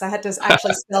metrics. I had to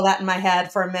actually spell that in my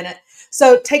head for a minute.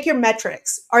 So take your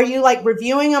metrics. Are you like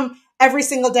reviewing them every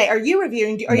single day? Are you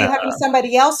reviewing? Are you having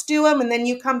somebody else do them and then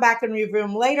you come back and review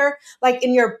them later? Like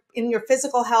in your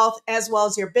physical health as well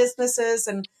as your businesses,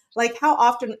 and like how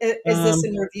often is this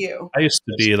in review? I used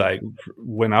to be like,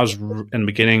 when I was in the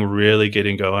beginning, really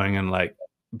getting going and like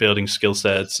building skill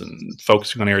sets and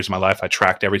focusing on areas of my life, I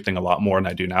tracked everything a lot more than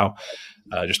I do now.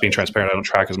 Just being transparent, I don't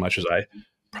track as much as I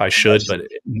probably should, but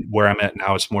where I'm at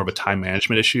now, it's more of a time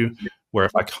management issue, where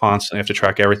if I constantly have to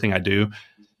track everything I do,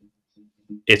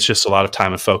 it's just a lot of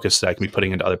time and focus that I can be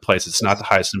putting into other places. It's not the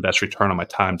highest and best return on my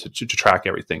time to track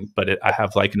everything, but I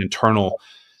have like an internal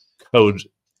code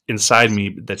inside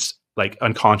me that's like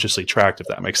unconsciously tracked, if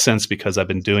that makes sense, because I've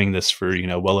been doing this for,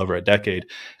 well over a decade.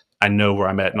 I know where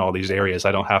I'm at in all these areas.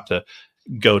 I don't have to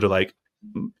go to like,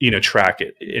 track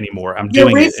it anymore. I'm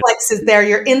doing it. Your reflex is there.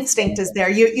 Your instinct is there.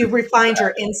 You refined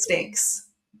your instincts.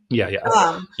 Yeah.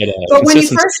 But when you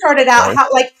first started out, how,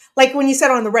 like when you said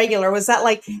on the regular, was that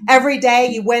like every day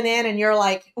you went in and you're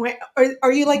like,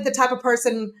 are you like the type of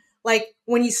person, like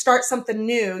when you start something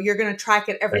new, you're going to track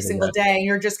it every single day and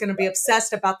you're just going to be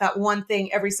obsessed about that one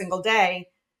thing every single day?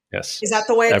 Yes. Is that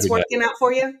the way it's working out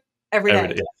for you? Every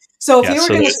day. So if you were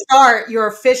going to start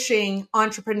your fishing,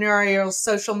 entrepreneurial,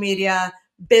 social media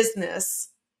business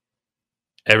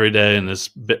every day, and as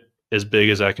big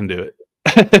as I can do it.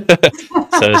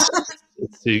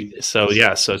 So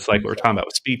it's like what we're talking about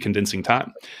with speed, condensing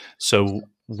time. So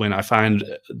when I find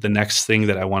the next thing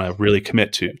that I want to really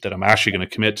commit to, that I'm actually going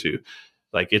to commit to,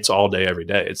 like it's all day, every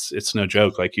day. It's no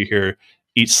joke. Like you hear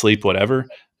eat, sleep, whatever.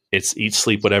 It's eat,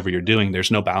 sleep, whatever you're doing. There's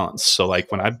no balance. So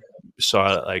like when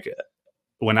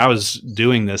I was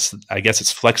doing this, I guess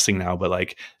it's flexing now, but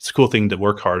like it's a cool thing to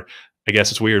work hard. I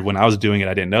guess it's weird. When I was doing it,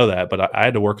 I didn't know that, but I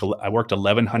had to work. I worked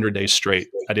 1,100 days straight.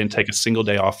 I didn't take a single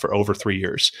day off for over 3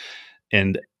 years.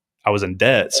 And I was in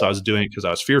debt. So I was doing it because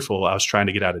I was fearful. I was trying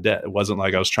to get out of debt. It wasn't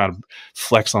like I was trying to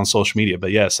flex on social media,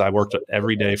 but yes, I worked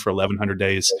every day for 1,100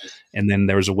 days. And then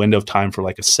there was a window of time for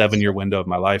like a 7-year window of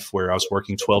my life where I was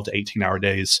working 12 to 18-hour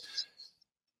days,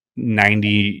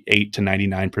 98 to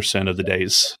 99% of the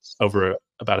days over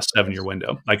about a 7-year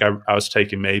window. Like I was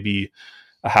taking maybe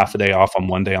a half a day off on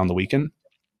one day on the weekend,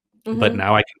 but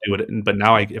now I can do it. But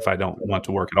now if I don't want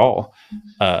to work at all,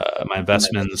 my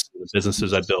investments, the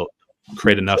businesses I built,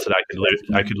 create enough that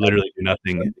I could literally do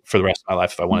nothing for the rest of my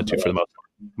life if I wanted to, for the most part.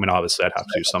 I mean, obviously I'd have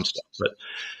to do some stuff, but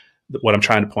what I'm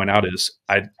trying to point out is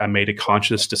I made a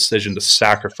conscious decision to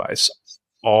sacrifice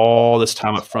all this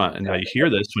time up front. And now you hear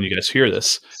this, when you guys hear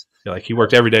this, you're like, he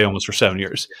worked every day almost for 7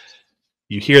 years.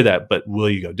 You hear that, but will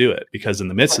you go do it? Because in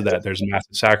the midst of that, there's a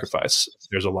massive sacrifice.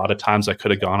 There's a lot of times I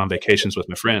could have gone on vacations with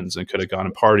my friends and could have gone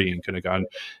and party and could have gone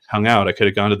hung out. I could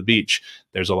have gone to the beach.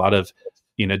 There's a lot of,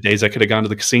 days I could have gone to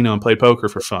the casino and played poker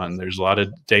for fun. There's a lot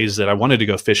of days that I wanted to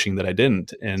go fishing that I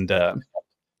didn't. And,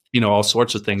 all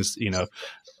sorts of things,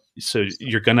 so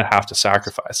you're going to have to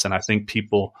sacrifice. And I think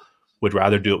people would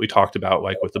rather do what we talked about,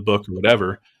 like with the book or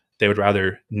whatever. They would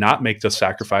rather not make those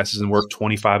sacrifices and work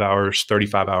 25 hours,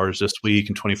 35 hours this week,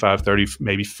 and 25, 30,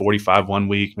 maybe 45 one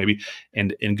week, maybe,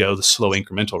 and go the slow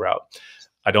incremental route.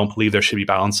 I don't believe there should be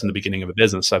balance in the beginning of a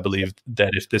business. I believe that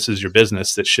if this is your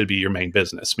business, that should be your main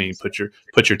business. Meaning put your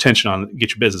attention on, get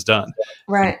your business done,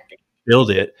 right? Build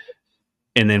it.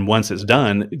 And then once it's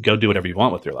done, go do whatever you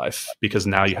want with your life, because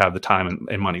now you have the time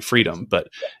and money freedom. But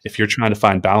if you're trying to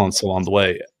find balance along the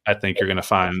way, I think you're going to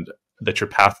find that your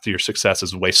path to your success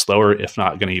is way slower, if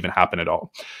not going to even happen at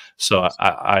all. So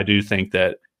I do think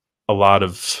that a lot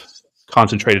of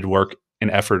concentrated work and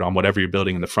effort on whatever you're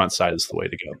building in the front side is the way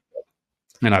to go.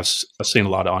 And I've seen a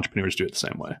lot of entrepreneurs do it the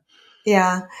same way.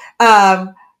 Yeah.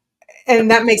 And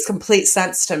that makes complete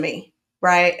sense to me,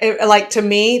 right? To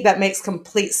me, that makes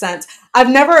complete sense. I've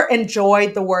never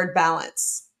enjoyed the word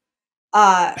balance.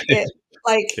 Yeah.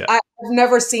 I've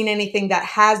never seen anything that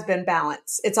has been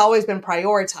balanced. It's always been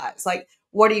prioritized. Like,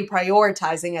 what are you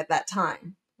prioritizing at that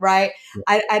time? Right.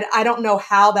 Yeah. I don't know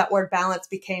how that word balance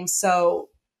became so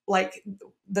like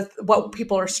what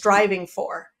people are striving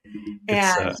for.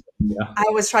 And I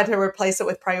was trying to replace it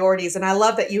with priorities. And I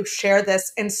love that you share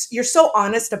this and you're so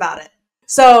honest about it.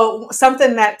 So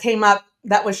something that came up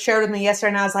that was shared with me yesterday,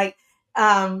 and I was like,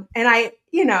 and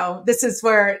this is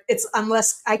where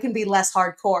unless I can be less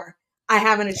hardcore. I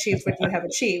haven't achieved what you have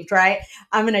achieved, right?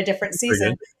 I'm in a different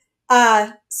season.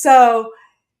 So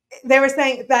they were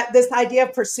saying that this idea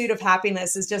of pursuit of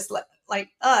happiness is just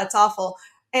it's awful.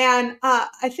 And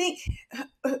I think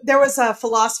there was a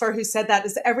philosopher who said that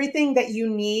is everything that you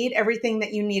need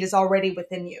is already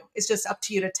within you. It's just up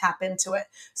to you to tap into it.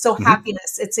 So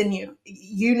happiness, it's in you.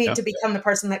 You need to become the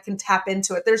person that can tap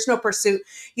into it. There's no pursuit.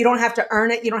 You don't have to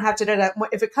earn it. You don't have to do that.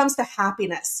 If it comes to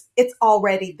happiness, it's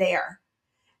already there.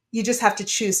 You just have to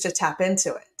choose to tap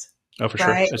into it. Oh, for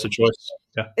sure. It's a choice.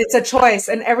 Yeah. It's a choice.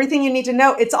 And everything you need to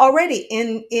know, it's already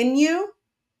in you.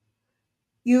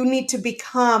 You need to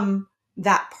become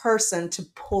that person to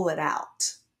pull it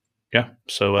out. Yeah.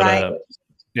 So,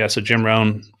 so Jim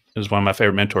Rohn is one of my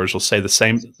favorite mentors. Will say the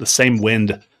same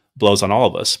wind blows on all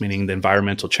of us, meaning the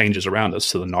environmental changes around us.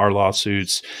 So the NAR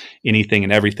lawsuits, anything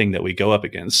and everything that we go up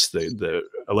against, the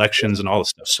elections and all this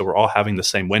stuff. So we're all having the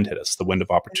same wind hit us, the wind of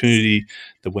opportunity,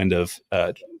 the wind of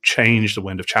change, the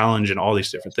wind of challenge, and all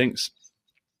these different things.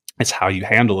 It's how you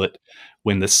handle it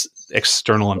when this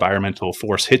external environmental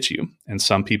force hits you. And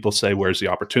some people say, where's the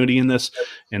opportunity in this?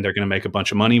 And they're going to make a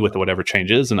bunch of money with whatever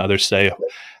change is. And others say,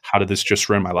 how did this just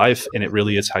ruin my life? And it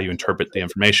really is how you interpret the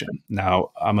information. Now,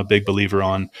 I'm a big believer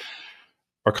on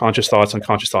our conscious thoughts,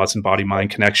 unconscious thoughts, and body-mind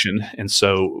connection. And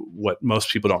so what most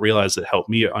people don't realize that helped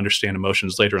me understand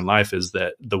emotions later in life is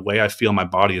that the way I feel my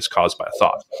body is caused by a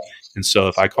thought. And so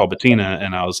if I call Bettina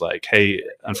and I was like, hey,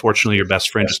 unfortunately, your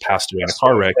best friend just passed away in a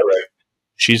car wreck,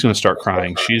 she's going to start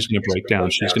crying. She's going to break down.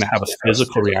 She's going to have a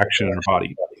physical reaction in her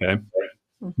body. Okay.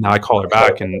 Now I call her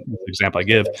back, and the example I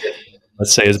give,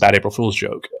 let's say, is a bad April Fool's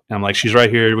joke. And I'm like, she's right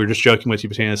here. We're just joking with you,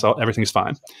 Bettina. Everything's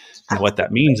fine. And what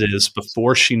that means is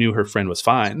before she knew her friend was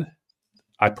fine,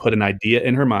 I put an idea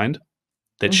in her mind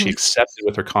that she accepted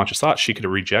with her conscious thought. She could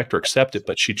reject or accept it,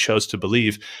 but she chose to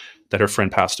believe that her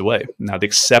friend passed away. Now, the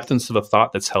acceptance of a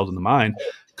thought that's held in the mind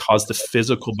caused the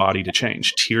physical body to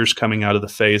change. Tears coming out of the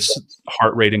face,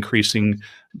 heart rate increasing,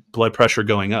 blood pressure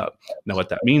going up. Now, what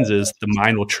that means is the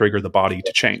mind will trigger the body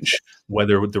to change,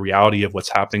 whether the reality of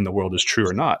what's happening in the world is true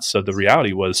or not. So the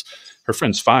reality was her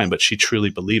friend's fine, but she truly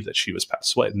believed that she was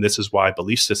passed away. And this is why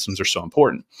belief systems are so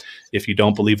important. If you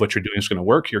don't believe what you're doing is going to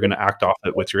work, you're going to act off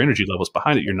it with your energy levels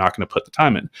behind it. You're not going to put the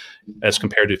time in, as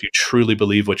compared to if you truly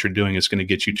believe what you're doing is going to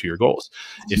get you to your goals.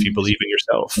 If you believe in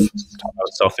yourself, talk about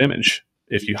self-image.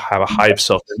 If you have a high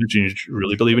self-image and you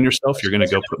really believe in yourself, you're going to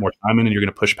go put more time in and you're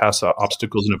going to push past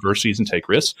obstacles and adversities and take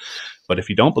risks. But if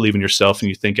you don't believe in yourself and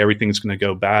you think everything's going to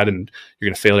go bad and you're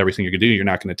going to fail everything you're going to do, you're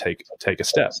not going to take a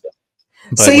step.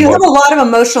 But so you have a lot of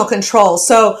emotional control.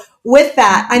 So with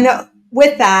that, I know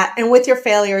with that and with your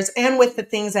failures and with the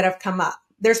things that have come up,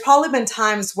 there's probably been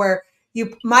times where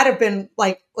you might have been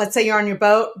like, let's say you're on your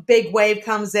boat, big wave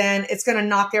comes in, it's going to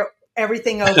knock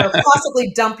everything over,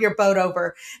 possibly dump your boat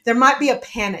over. There might be a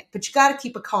panic, but you got to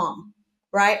keep it calm,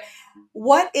 right?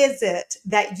 What is it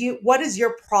that what is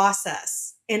your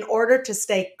process in order to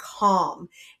stay calm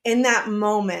in that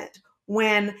moment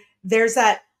when there's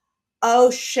that, oh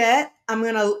shit,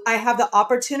 I have the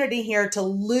opportunity here to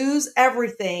lose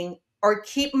everything or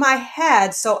keep my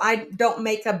head so I don't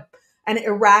make an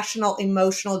irrational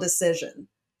emotional decision?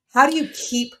 How do you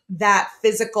keep that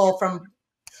physical from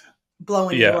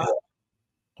blowing you up?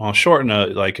 Well, short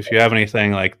note, like if you have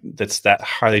anything like that's that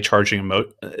highly charging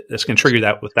that's going to trigger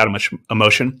that with that much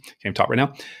emotion, can't even talk right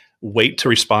now. Wait to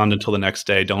respond until the next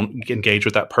day. Don't engage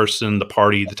with that person, the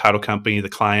party, the title company, the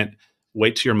client.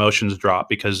 Wait till your emotions drop,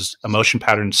 because emotion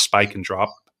patterns spike and drop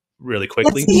really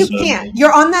quickly. You can't.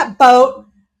 You're on that boat.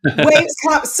 Waves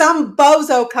come. Some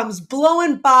bozo comes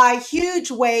blowing by,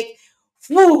 huge wake.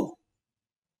 Woo.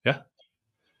 Yeah.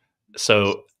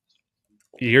 So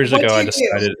years ago, I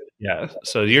decided. Yeah.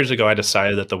 So years ago, I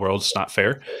decided that the world's not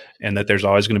fair, and that there's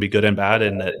always going to be good and bad,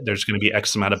 and that there's going to be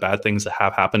X amount of bad things that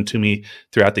have happened to me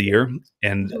throughout the year.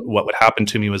 And what would happen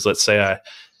to me was, let's say I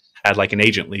had like an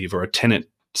agent leave, or a tenant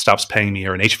stops paying me,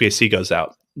 or an HVAC goes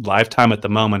out. Lifetime at the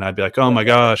moment, I'd be like, oh my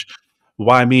gosh,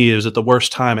 why me? Is it the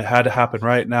worst time? It had to happen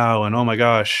right now. And oh my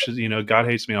gosh, God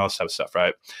hates me, all this type of stuff,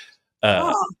 right?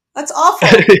 That's awful.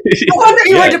 No wonder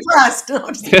you were depressed. No,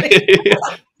 I'm just kidding.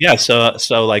 Yeah.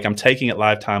 So like I'm taking it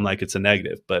lifetime like it's a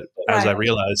negative. But as I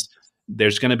realized,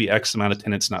 there's going to be X amount of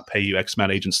tenants not pay you, X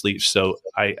amount of agents leave. So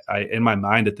I in my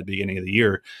mind at the beginning of the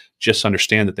year, just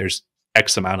understand that there's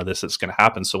X amount of this that's going to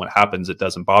happen. So when it happens, it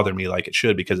doesn't bother me like it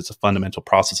should, because it's a fundamental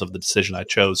process of the decision I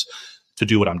chose to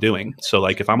do what I'm doing. So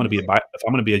like if I'm going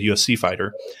to be a UFC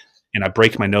fighter and I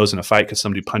break my nose in a fight because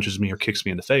somebody punches me or kicks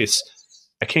me in the face,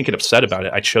 I can't get upset about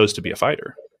it. I chose to be a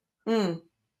fighter. You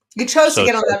chose to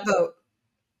get on that boat.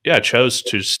 Yeah, I chose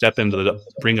to step into the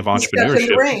ring of entrepreneurship. Step in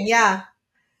the ring, yeah.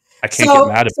 I can't get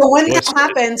mad at So when the that choice.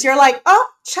 happens, you're like, oh,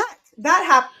 check.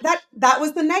 That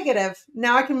was the negative.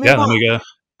 Now I can move on.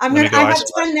 I have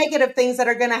 10 negative things that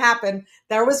are going to happen.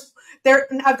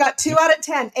 I've got 2 out of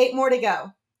 10, 8 more to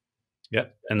go.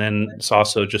 Yep. And then it's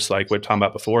also just like we were talking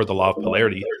about before, the law of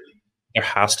polarity. There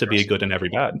has to be a good in every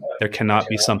bad. There cannot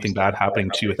be something bad happening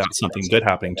to you without something good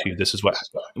happening to you. This is what,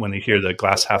 when they hear the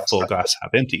glass half full, glass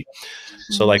half empty.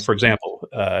 So like, for example,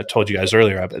 I told you guys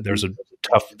earlier, there was a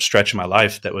tough stretch in my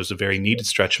life that was a very needed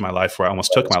stretch in my life where I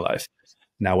almost took my life.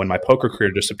 Now, when my poker career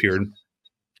disappeared,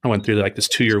 I went through like this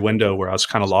 2-year window where I was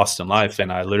kind of lost in life.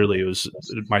 And I literally, it was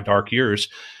my dark years.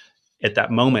 At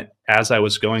that moment, as I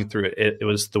was going through it, it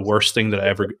was the worst thing that I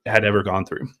had ever gone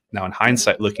through. Now, in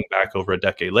hindsight, looking back over a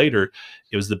decade later,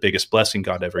 it was the biggest blessing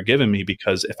God ever given me,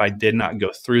 because if I did not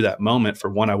go through that moment, for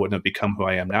one, I wouldn't have become who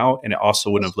I am now. And it also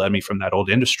wouldn't have led me from that old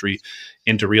industry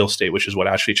into real estate, which is what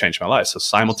actually changed my life. So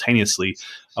simultaneously,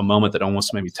 a moment that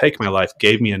almost made me take my life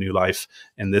gave me a new life.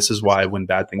 And this is why when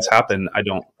bad things happen, I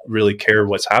don't really care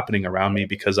what's happening around me,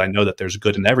 because I know that there's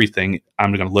good in everything.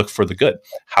 I'm going to look for the good.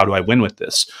 How do I win with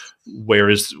this?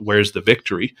 Where's the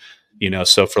victory? You know,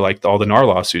 so for like all the NAR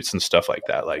lawsuits and stuff like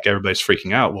that, like everybody's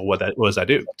freaking out. Well, what does that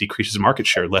do? Decreases market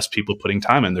share, less people putting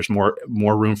time in. There's more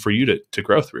room for you to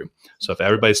grow through. So if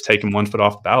everybody's taking 1 foot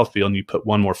off the battlefield and you put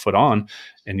 1 more foot on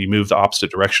and you move the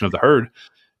opposite direction of the herd,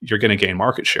 you're going to gain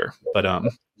market share. But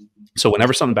so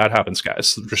whenever something bad happens,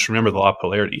 guys, just remember the law of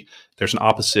polarity. There's an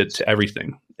opposite to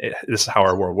everything. This is how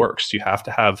our world works. You have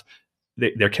to have,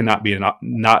 there cannot be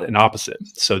not an opposite.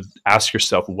 So ask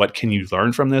yourself, what can you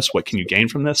learn from this? What can you gain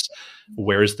from this?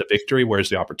 Where's the victory? Where's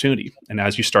the opportunity? And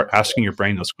as you start asking your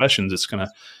brain those questions, it's going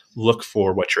to look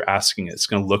for what you're asking. It's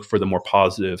going to look for the more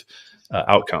positive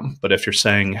outcome. But if you're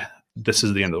saying, this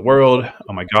is the end of the world,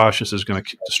 oh my gosh, this is going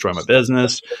to destroy my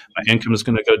business, my income is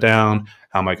going to go down,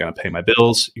 how am I going to pay my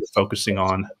bills? You're focusing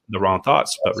on the wrong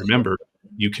thoughts. But remember,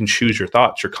 you can choose your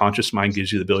thoughts. Your conscious mind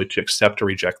gives you the ability to accept or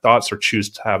reject thoughts, or choose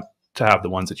to have the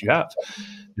ones that you have.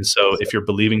 And so if you're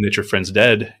believing that your friend's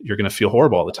dead, you're going to feel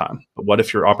horrible all the time. But what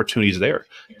if your opportunity is there?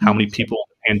 How many people when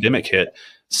the pandemic hit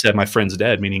said, my friend's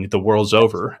dead, meaning the world's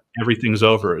over, everything's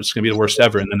over, it's going to be the worst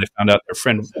ever. And then they found out their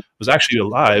friend was actually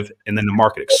alive, and then the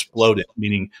market exploded,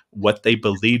 meaning what they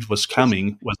believed was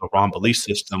coming was a wrong belief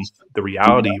system. The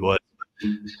reality was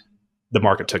the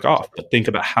market took off. But think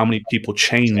about how many people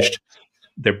changed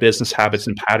their business habits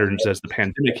and patterns as the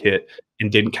pandemic hit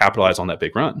and didn't capitalize on that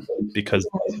big run because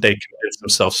they convinced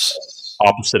themselves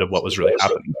opposite of what was really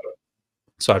happening.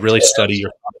 So I'd really study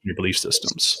your belief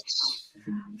systems.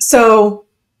 So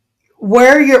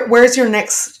where's your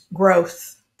next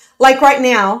growth? Like right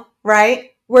now,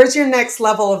 right? Where's your next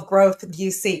level of growth do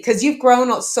you see? Because you've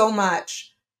grown so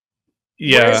much.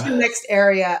 Yeah. Where's your next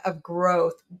area of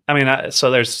growth? I mean,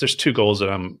 so there's 2 goals that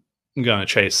I'm going to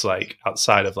chase, like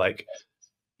outside of like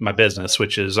my business,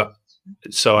 which is,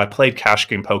 so I played cash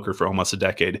game poker for almost a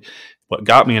decade. What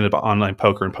got me into online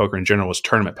poker and poker in general was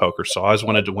tournament poker. So I always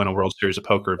wanted to win a World Series of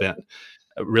Poker event,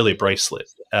 really a bracelet.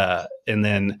 And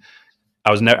then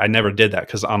I never did that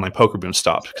because the online poker boom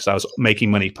stopped because I was making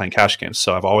money playing cash games.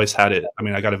 So I've always had it. I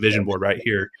mean, I got a vision board right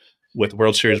here with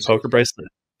World Series of Poker bracelet.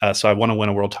 So I want to win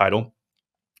a world title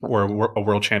or a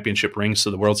world championship ring.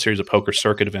 So the World Series of Poker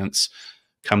circuit events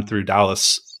come through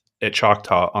Dallas at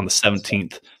Choctaw on the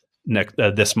 17th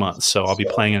this month. So I'll be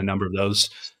playing in a number of those.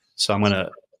 So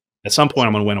at some point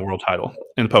I'm going to win a world title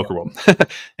in the poker world.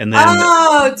 And then,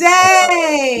 oh,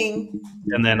 dang.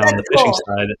 And then on the fishing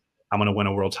side, I'm going to win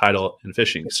a world title in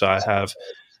fishing. So I have,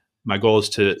 my goal is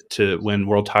to win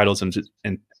world titles in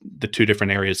the 2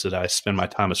 different areas that I spend my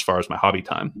time as far as my hobby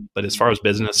time. But as far as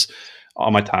business,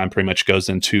 all my time pretty much goes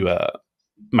into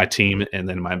my team and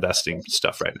then my investing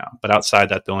stuff right now. But outside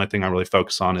that, the only thing I really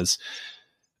focus on is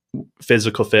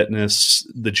physical fitness,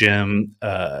 the gym,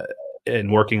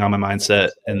 and working on my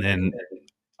mindset. And then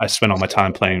I spend all my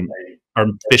time playing or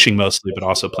fishing mostly, but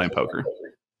also playing poker.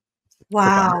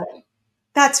 Wow.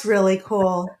 That's really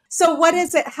cool. So what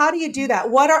is it? How do you do that?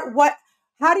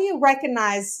 How do you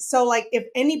recognize? So like if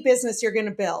any business you're going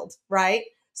to build, right?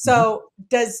 So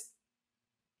does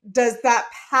that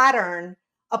pattern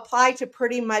apply to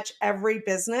pretty much every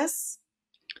business?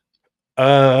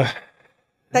 That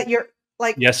you're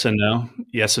like, yes and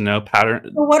no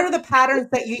pattern. So what are the patterns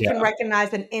that you can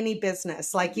recognize in any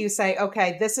business? Like you say,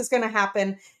 okay, this is going to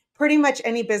happen. Pretty much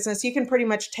any business, you can pretty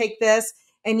much take this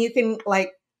and you can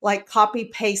like copy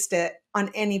paste it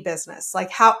on any business.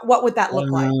 Like what would that look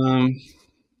like?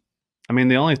 I mean,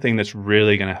 the only thing that's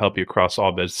really going to help you across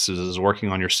all businesses is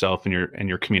working on yourself and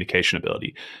your communication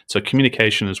ability. So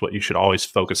communication is what you should always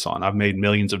focus on. I've made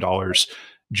millions of dollars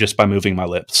just by moving my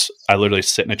lips. I literally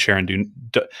sit in a chair and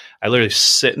I literally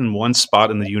sit in one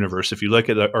spot in the universe. If you look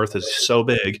at the earth is so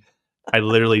big, I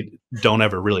literally don't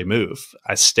ever really move.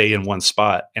 I stay in one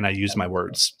spot and I use my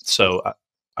words. So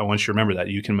I want you to remember that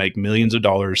you can make millions of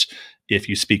dollars if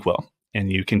you speak well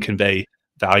and you can convey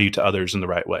value to others in the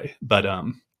right way. But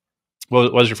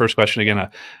what was your first question again?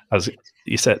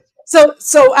 You said.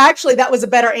 So actually that was a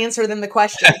better answer than the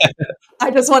question. I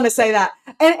just want to say that.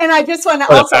 And I just want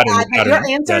to also add that your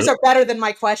answers are better than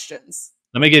my questions.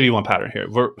 Let me give you one pattern here.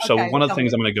 So one of the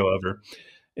things I'm going to go over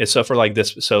is, so for like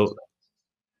this, so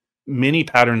many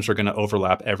patterns are going to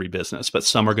overlap every business, but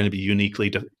some are going to be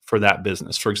uniquely for that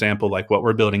business. For example, like what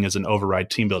we're building is an override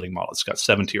team building model. It's got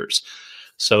 7 tiers.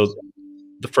 So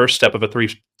the first step of a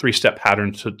three-step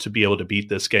pattern to be able to beat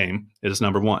this game is,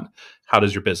 number 1, how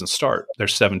does your business start?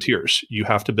 There's 7 tiers. You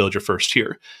have to build your first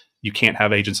tier. You can't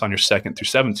have agents on your 2nd through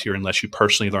 7th tier unless you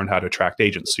personally learn how to attract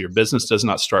agents. So your business does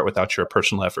not start without your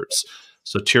personal efforts.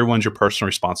 So tier 1 is your personal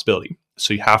responsibility.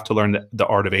 So you have to learn the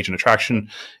art of agent attraction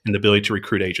and the ability to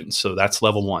recruit agents. So that's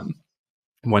level 1.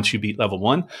 Once you beat level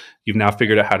 1, you've now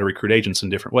figured out how to recruit agents in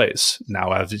different ways.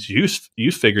 Now, as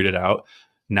you figured it out,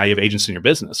 now you have agents in your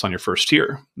business on your first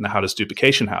tier. Now, how does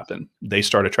duplication happen? They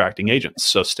start attracting agents.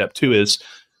 So step 2 is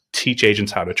teach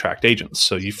agents how to attract agents.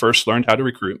 So you first learned how to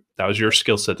recruit. That was your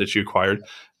skill set that you acquired.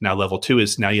 Now level 2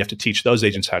 is now you have to teach those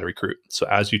agents how to recruit. So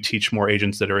as you teach more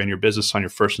agents that are in your business on your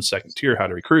 1st and 2nd tier how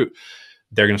to recruit,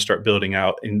 they're going to start building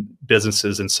out in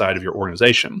businesses inside of your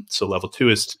organization. So level 2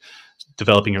 is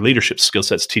developing your leadership skill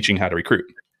sets, teaching how to recruit.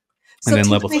 So and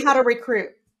then teach me how to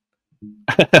recruit.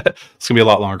 It's going to be a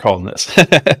lot longer call than this.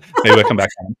 Maybe I'll come back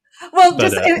on. Well,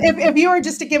 just if you were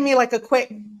just to give me like a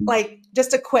quick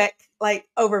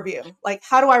overview, like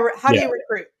how do you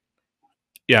recruit?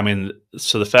 Yeah, I mean,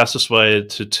 so the fastest way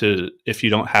to if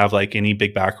you don't have like any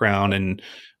big background and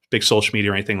big social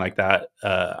media or anything like that,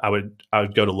 I would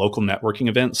go to local networking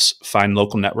events, find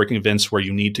local networking events where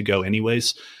you need to go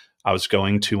anyways. I was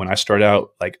going to, when I started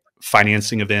out, like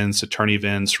financing events, attorney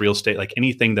events, real estate, like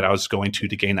anything that I was going to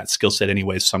gain that skill set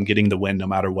anyways. So I'm getting the win no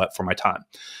matter what for my time.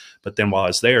 But then while I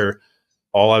was there,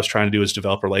 all I was trying to do is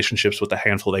develop relationships with a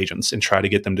handful of agents and try to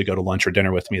get them to go to lunch or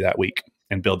dinner with me that week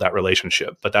and build that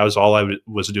relationship. But that was all I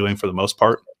was doing for the most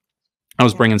part. I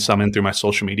was bringing some in through my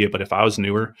social media, but if I was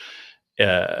newer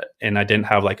and I didn't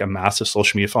have like a massive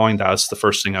social media following, that's the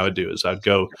first thing I would do is I'd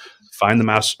go find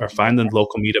the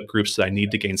local meetup groups that I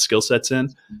need to gain skill sets in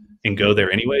and go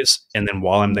there anyways. And then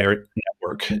while I'm there,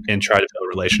 network and try to build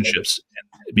relationships,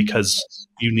 because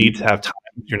you need to have time.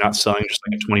 You're not selling just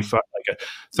like a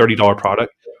 $30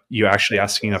 product. You're actually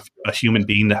asking a human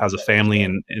being that has a family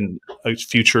and a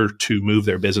future to move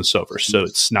their business over. So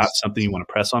it's not something you want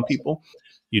to press on people.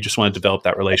 You just want to develop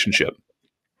that relationship.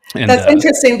 And that's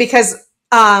interesting because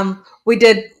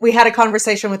we had a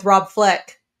conversation with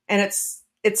𝗹𝗶𝘁𝗲𝗿, and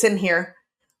it's in here,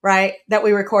 right? That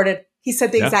we recorded. He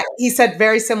said he said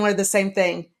very similar, the same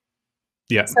thing.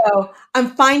 Yeah. So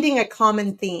I'm finding a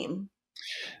common theme.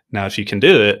 Now, if you can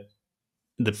do it,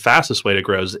 the fastest way to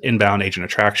grow is inbound agent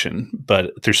attraction,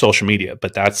 but through social media.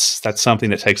 But that's something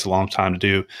that takes a long time to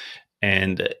do,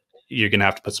 and you're going to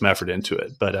have to put some effort into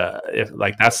it. But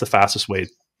that's the fastest way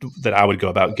that I would go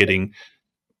about getting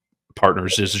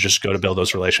partners is to just go to build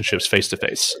those relationships face to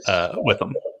face with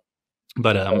them.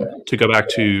 But to go back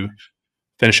to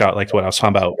finish out like what I was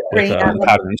talking about with the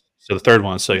patterns. So the third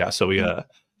one. So we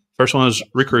first one is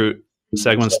recruit. The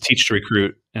second one is teach to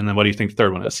recruit. And then what do you think the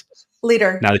third one is?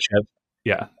 Leader. Now that you have,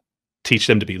 teach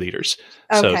them to be leaders.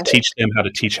 Okay. So teach them how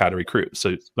to teach how to recruit.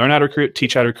 So learn how to recruit,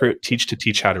 teach how to recruit,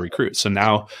 teach how to recruit. So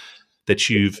now that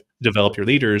you've developed your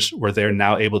leaders where they're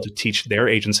now able to teach their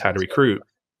agents how to recruit,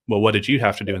 well, what did you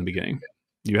have to do in the beginning?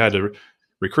 You had to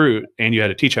recruit and you had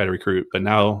to teach how to recruit, but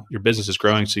now your business is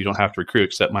growing, so you don't have to recruit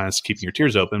except minus keeping your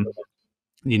tiers open.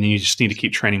 You just need to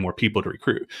keep training more people to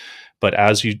recruit. But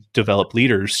as you develop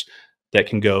leaders that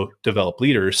can go develop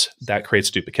leaders, that creates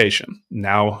duplication.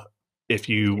 Now, if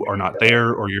you are not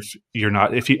there or you're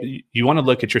not, if you want to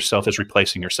look at yourself as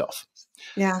replacing yourself.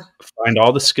 Yeah. Find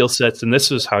all the skill sets, and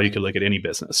this is how you could look at any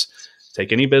business.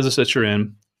 Take any business that you're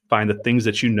in, find the things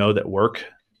that you know that work,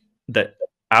 that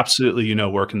absolutely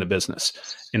work in the business,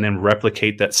 and then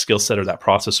replicate that skill set or that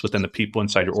process within the people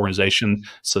inside your organization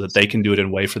so that they can do it in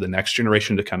a way for the next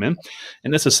generation to come in.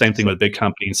 And this is the same thing with big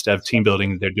companies. Instead of team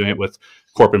building, they're doing it with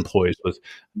corporate employees, with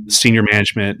senior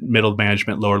management, middle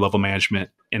management, lower level management.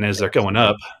 And as they're going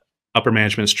up, upper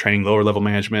management is training lower level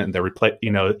management, and they're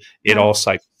it all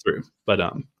cycles through. But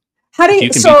how do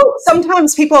you? So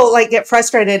sometimes people get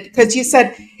frustrated because you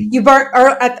said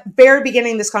or at the very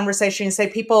beginning of this conversation, you say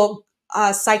people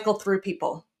cycle through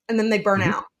people and then they burn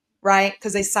out. right?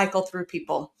 Because they cycle through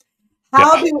people.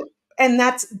 How do, and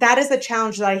that is a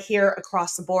challenge that I hear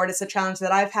across the board. It's a challenge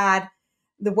that I've had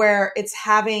where it's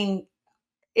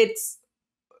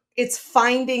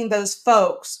finding those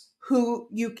folks who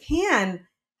you can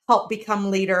help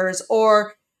become leaders,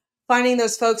 or finding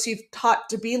those folks you've taught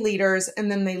to be leaders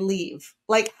and then they leave.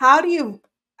 Like, how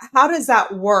does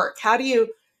that work? How do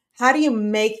you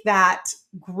make that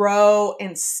grow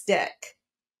and stick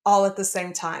all at the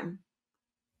same time?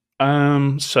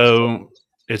 So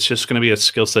it's just going to be a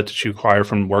skill set that you acquire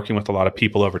from working with a lot of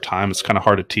people over time. It's kind of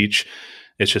hard to teach.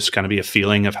 It's just going to be a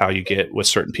feeling of how you get with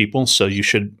certain people. So you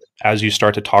should, as you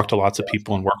start to talk to lots of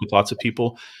people and work with lots of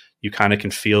people, you kind of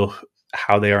can feel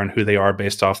how they are and who they are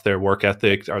based off their work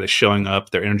ethic. Are they showing up,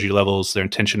 their energy levels, their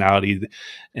intentionality,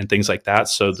 and things like that.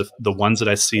 So the ones that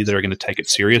I see that are going to take it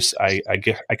serious, I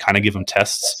kind of give them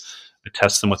tests. I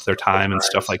test them with their time and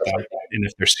stuff like that. And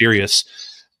if they're serious,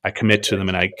 I commit to them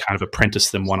and I kind of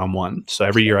apprentice them one-on-one. So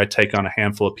every year I take on a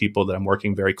handful of people that I'm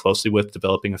working very closely with,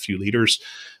 developing a few leaders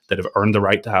that have earned the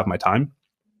right to have my time.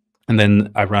 And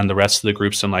then I run the rest of the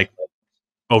groups in like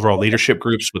overall leadership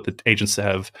groups with the agents that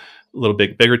have a little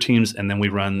bit bigger teams. And then we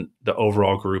run the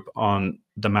overall group on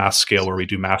the mass scale where we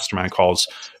do mastermind calls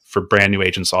for brand new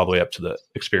agents all the way up to the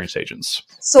experienced agents.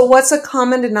 So what's a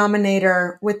common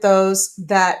denominator with those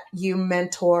that you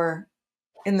mentor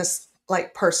in this,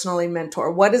 like personally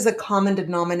mentor? What is a common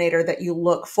denominator that you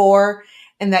look for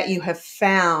and that you have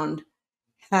found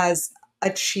has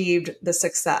achieved the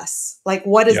success? Like,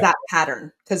 what is that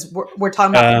pattern? Because we're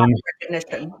talking about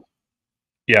recognition.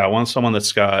 Yeah, I want someone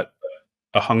that's got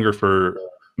a hunger for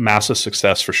massive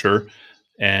success for sure,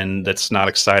 and that's not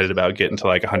excited about getting to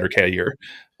like 100K a year.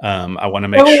 I want to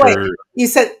make sure. You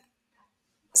said,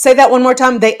 say that one more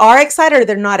time. They are excited, or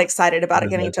they're not excited about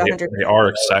getting to 100K? They are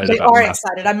excited. They are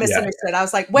excited. I misunderstood. Yeah. I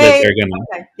was like, wait,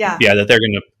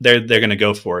 that they're gonna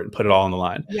go for it and put it all on the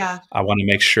line. Yeah, I want to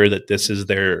make sure that this is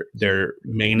their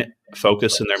main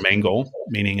focus and their main goal,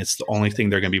 meaning it's the only thing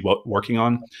they're going to be working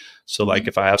on. So like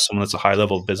if I have someone that's a high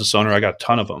level business owner, I got a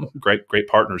ton of them, great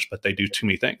partners, but they do too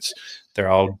many things. They're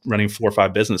all running 4 or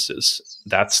 5 businesses.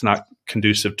 That's not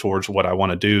conducive towards what I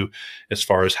want to do as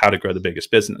far as how to grow the biggest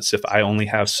business. If I only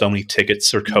have so many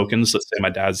tickets or tokens, let's say my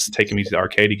dad's taking me to the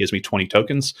arcade, he gives me 20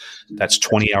 tokens. That's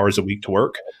 20 hours a week to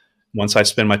work. Once I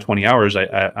spend my 20 hours,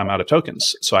 I'm out of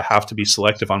tokens. So I have to be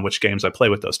selective on which games I play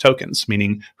with those tokens,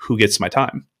 meaning who gets my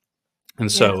time. And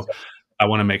so I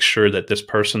want to make sure that this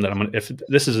person that I'm going to, if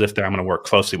I'm going to work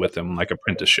closely with them, like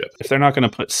apprenticeship, if they're not going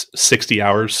to put 60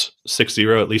 hours,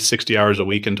 at least 60 hours a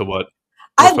week into what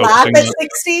I laugh at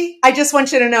 60. I just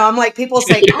want you to know, I'm like, people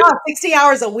say, 60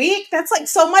 hours a week. That's like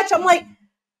so much. I'm like,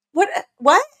 what?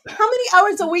 How many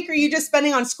hours a week are you just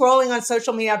spending on scrolling on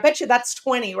social media? I bet you that's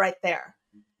 20 right there.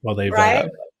 Well,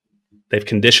 they've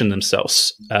conditioned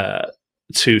themselves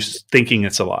to thinking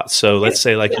it's a lot. So let's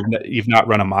say like you've not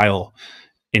run a mile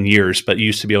in years, but you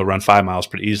used to be able to run 5 miles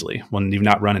pretty easily. When you've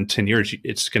not run in 10 years,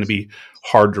 it's going to be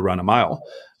hard to run a mile.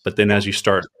 But then as you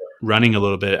start running a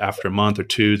little bit after a month or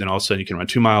two, then all of a sudden you can run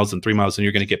 2 miles and 3 miles, and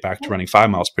you're going to get back to running 5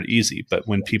 miles pretty easy. But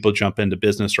when people jump into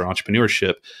business or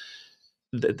entrepreneurship,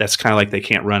 that's kind of like they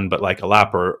can't run but like a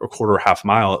lap or a quarter or half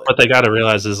mile. What they got to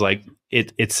realize is like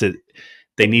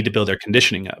they need to build their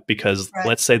conditioning up, because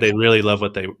let's say they really love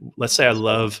let's say I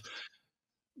love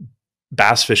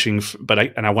bass fishing,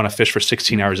 but I want to fish for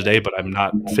 16 hours a day, but I'm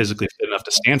not physically fit enough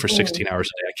to stand for 16 hours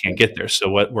a day. I can't get there. So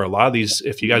where a lot of these,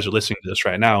 if you guys are listening to this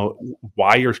right now,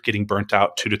 why you're getting burnt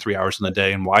out 2 to 3 hours in the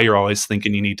day, and why you're always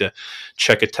thinking you need to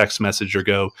check a text message or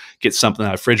go get something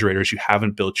out of the refrigerator, is you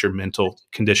haven't built your mental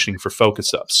conditioning for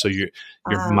focus up. So your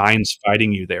mind's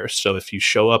fighting you there. So if you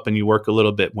show up and you work a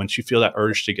little bit, once you feel that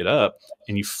urge to get up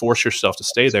and you force yourself to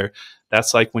stay there,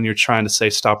 that's like when you're trying to say,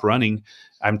 stop running,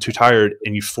 I'm too tired,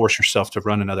 and you force yourself to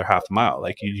run another half a mile.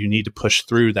 Like you need to push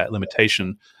through that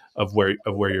limitation of where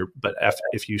you're, but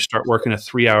if you start working a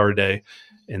 3-hour day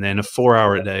and then a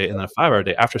 4-hour day and then a 5-hour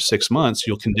day, after 6 months,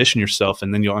 you'll condition yourself,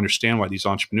 and then you'll understand why these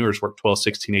entrepreneurs work 12,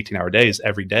 16, 18-hour days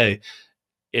every day.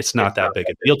 It's not that big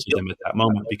a deal to them at that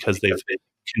moment because they've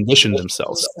conditioned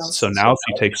themselves. So now if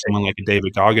you take someone like a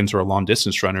David Goggins or a long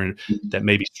distance runner that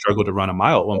maybe struggled to run a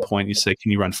mile at one point, you say,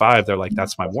 can you run 5? They're like,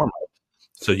 that's my warm up.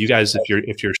 So you guys,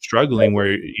 if you're struggling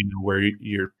where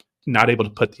you're not able to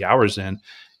put the hours in,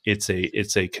 it's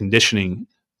a conditioning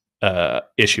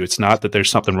issue. It's not that there's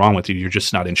something wrong with you. You're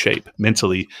just not in shape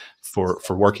mentally for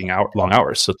working out long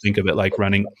hours. So think of it like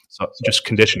running. So just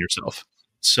condition yourself.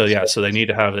 So so they need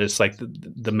to have, it's like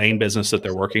the main business that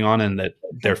they're working on and that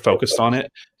they're focused on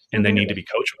it. and they need to be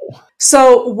coachable.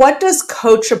 So what does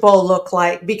coachable look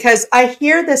like? Because I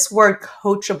hear this word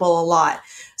coachable a lot.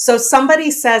 So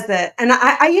somebody says that, and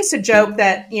I used to joke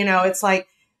that, you know, it's like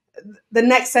the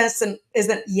next sentence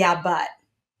isn't yeah, but,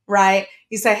 right?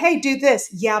 You say, hey, do this.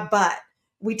 Yeah, but.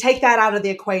 We take that out of the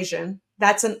equation.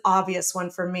 That's an obvious one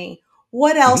for me.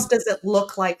 What else does it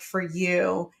look like for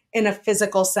you in a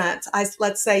physical sense?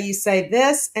 Let's say you say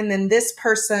this, and then this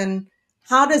person,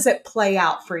 how does it play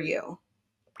out for you?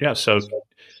 Yeah. So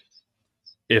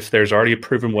if there's already a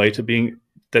proven way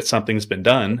that something's been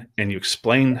done, and you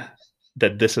explain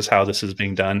that this is how this is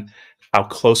being done, how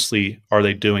closely are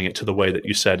they doing it to the way that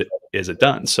you said is it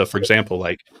done? So for example,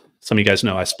 like some of you guys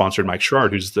know, I sponsored Mike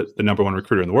Sherrard, who's the #1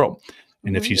 recruiter in the world.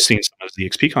 And if you've seen some of the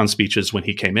EXPCon speeches, when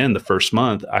he came in the first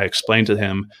month, I explained to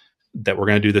him that we're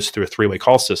going to do this through a 3-way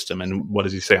call system. And what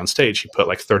does he say on stage? He put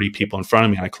like 30 people in front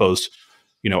of me, and I closed,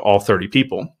 you know, all 30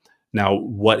 people. Now,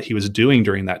 what he was doing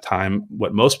during that time,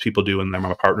 what most people do when they're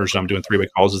my partners and I'm doing 3-way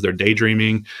calls, is they're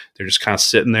daydreaming. They're just kind of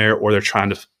sitting there, or they're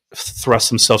trying to thrust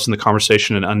themselves in the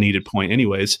conversation at an unneeded point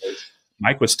anyways.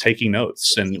 Mike was taking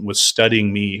notes and was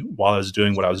studying me while I was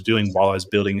doing what I was doing, while I was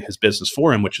building his business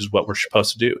for him, which is what we're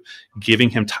supposed to do,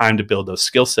 giving him time to build those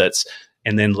skill sets.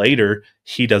 And then later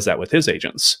he does that with his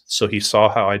agents. So he saw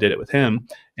how I did it with him.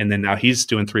 And then now he's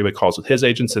doing 3-way calls with his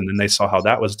agents. And then they saw how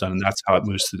that was done. And that's how it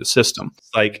moves through the system.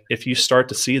 Like if you start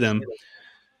to see them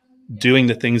doing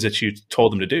the things that you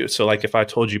told them to do. So like if I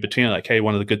told you, Bettina, like, hey,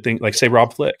 one of the good things, like say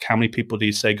𝗺𝗶𝗁𝗃, how many people do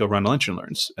you say go run lunch and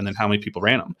learns? And then how many people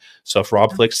ran them? So if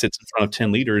𝗺𝗶𝗃 sits in front of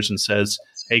 10 leaders and says,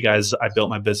 hey guys, I built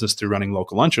my business through running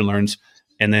local lunch and learns,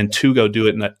 and then 2 go do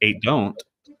it and 8 don't.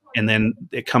 And then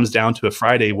it comes down to a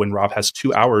Friday when Rob has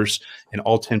 2 hours and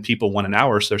all 10 people want an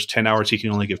hour. So there's 10 hours he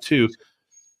can only give 2.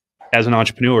 As an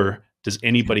entrepreneur, does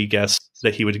anybody guess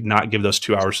that he would not give those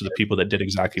 2 hours to the people that did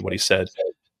exactly what he said?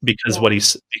 Because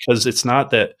because it's not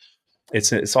that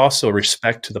it's also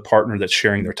respect to the partner that's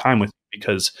sharing their time with you.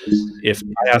 Because if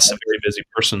I ask a very busy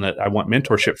person that I want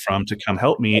mentorship from to come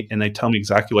help me, and they tell me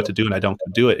exactly what to do and I don't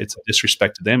do it, it's a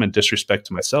disrespect to them and disrespect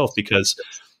to myself, because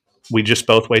we just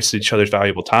both wasted each other's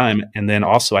valuable time. And then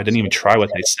also I didn't even try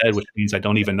what they said, which means I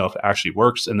don't even know if it actually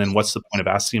works. And then what's the point of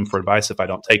asking them for advice if I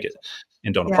don't take it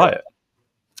and don't apply it?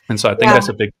 And so I think that's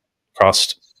a big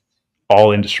across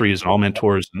all industries and all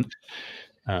mentors. And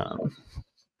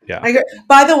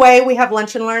by the way, we have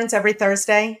lunch and learns every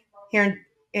Thursday here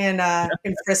in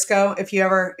Frisco. If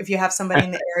you have somebody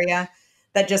in the area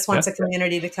that just wants a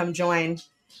community to come join,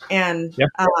 and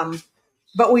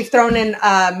but we've thrown in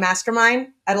a mastermind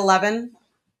at 11.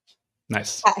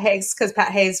 Nice. Pat Hayes, because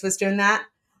Pat Hayes was doing that.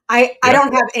 I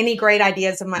don't have any great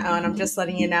ideas of my own. I'm just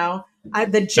letting you know.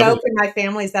 The joke in my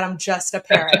family is that I'm just a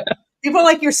parrot. People are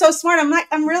like, you're so smart. I'm like,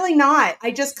 I'm really not.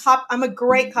 I'm a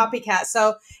great copycat.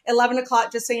 So 11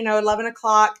 o'clock, just so you know, 11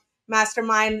 o'clock,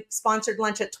 mastermind, sponsored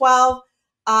lunch at 12.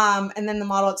 And then the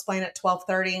model explain at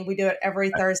 12:30. We do it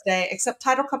every Thursday, except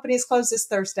title company is closed this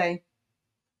Thursday.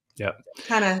 Yeah.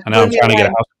 Kind of. I know I'm trying to get a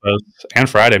house closed, and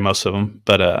Friday, most of them.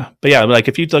 But yeah, like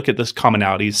if you look at this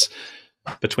commonalities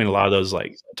between a lot of those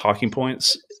like talking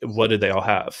points, what do they all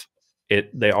have?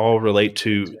 They all relate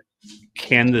to,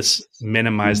 can this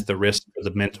minimize the risk for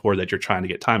the mentor that you're trying to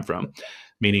get time from?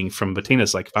 Meaning from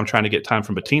Bettina's, like if I'm trying to get time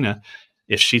from Bettina,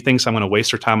 if she thinks I'm going to waste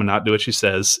her time and not do what she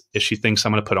says, if she thinks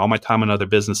I'm going to put all my time in other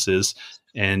businesses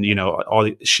and, you know,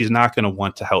 she's not going to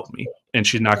want to help me, and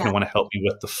she's not going to want to help me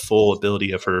with the full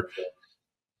ability of her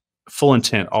full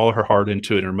intent, all of her heart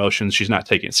into it and her emotions. She's not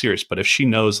taking it serious. But if she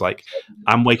knows like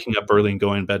I'm waking up early and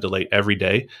going to bed late every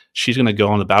day, she's going to go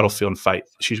on the battlefield and fight.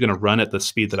 She's going to run at the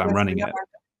speed that I'm running at.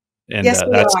 And that's,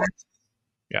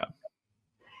 yeah.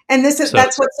 And that's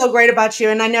what's so great about you.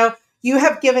 And I know you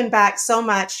have given back so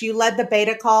much. You led the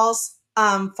beta calls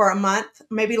for a month,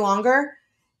 maybe longer.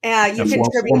 You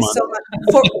contributed so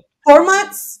much. 4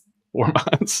 months? 4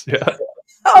 months, yeah.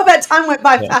 Oh, that time went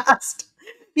by fast.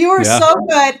 You were so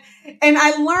good. And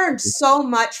I learned so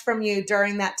much from you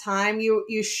during that time.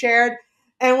 You shared,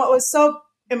 and what was so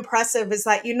impressive is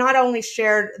that you not only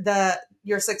shared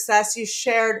your success, you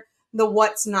shared the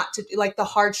what's not to do, like the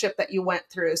hardship that you went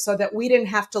through, so that we didn't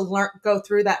have to go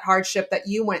through that hardship that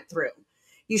you went through.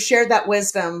 You shared that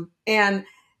wisdom. And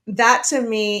that to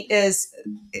me is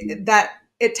that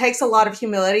it takes a lot of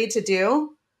humility to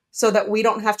do, so that we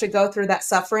don't have to go through that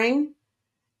suffering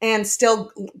and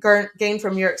still gain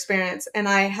from your experience. And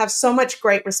I have so much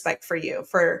great respect for you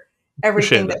for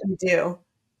everything that you do.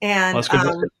 And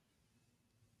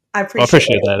I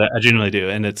appreciate that. I genuinely do.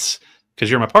 And it's because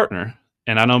you're my partner.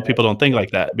 And I know people don't think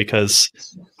like that, because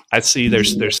I see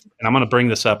there's, and I'm going to bring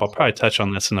this up. I'll probably touch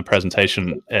on this in the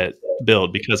presentation at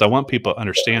Build, because I want people to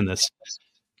understand this.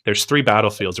 there's 3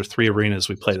 battlefields or 3 arenas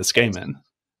we play this game in.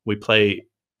 We play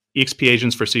EXP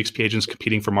agents versus EXP agents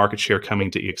competing for market share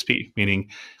coming to EXP, meaning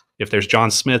if there's John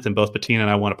Smith and both Bettina and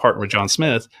I want to partner with John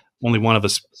Smith, only one of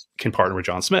us can partner with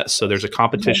John Smith. So there's a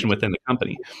competition within the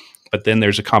company, but then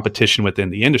there's a competition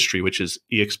within the industry, which is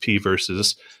EXP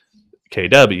versus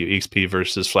KW, EXP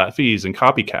versus flat fees and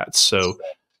copycats. So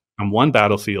on one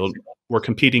battlefield, we're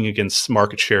competing against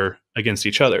market share against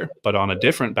each other, but on a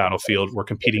different battlefield, we're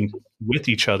competing with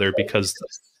each other because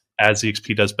as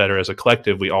EXP does better as a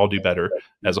collective, we all do better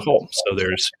as a whole.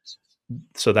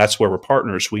 So that's where we're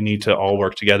partners. We need to all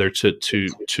work together to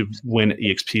win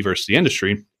EXP versus the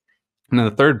industry. And then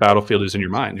the third battlefield is in your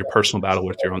mind, your personal battle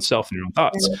with your own self and your own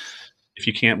thoughts. If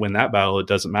you can't win that battle, it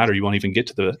doesn't matter. You won't even get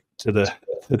to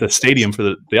the stadium for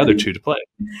the other 2 to play.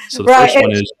 So the first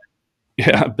one is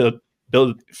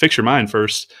fix your mind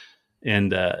first,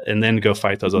 and then go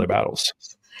fight those other battles.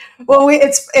 Well,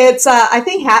 it's I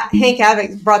think Hank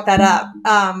Avick brought that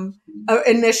up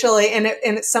initially, and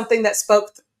it's something that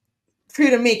spoke true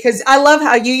to me, because I love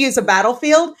how you use a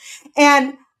battlefield,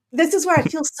 and this is where I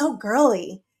feel so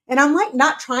girly. And I'm like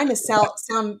not trying to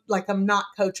sound like I'm not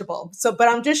coachable. But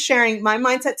I'm just sharing my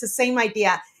mindset's the same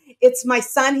idea. It's my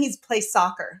son, he plays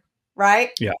soccer,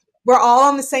 right? Yeah. We're all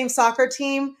on the same soccer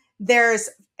team. There's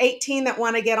 18 that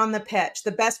want to get on the pitch.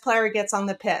 The best player gets on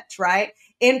the pitch, right?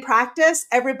 In practice,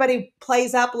 everybody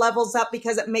plays up, levels up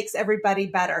because it makes everybody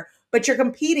better. But you're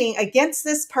competing against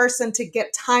this person to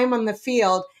get time on the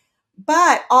field.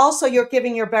 But also you're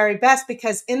giving your very best,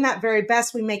 because in that very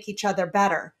best, we make each other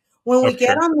better. When we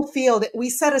get on the field,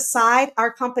 we set aside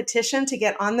our competition to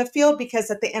get on the field, because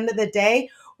at the end of the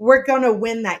day, we're going to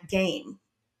win that game.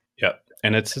 Yeah.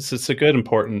 And it's a good,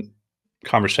 important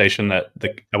conversation that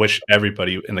I wish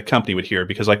everybody in the company would hear,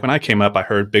 because like when I came up, I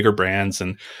heard bigger brands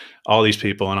and all these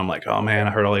people, and I'm like, oh man,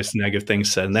 I heard all these negative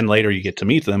things said. And then later you get to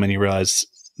meet them and you realize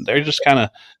they're just kind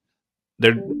of,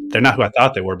 they're not who I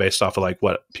thought they were based off of like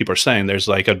what people are saying. There's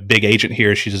like a big agent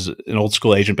here. She's an old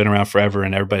school agent, been around forever.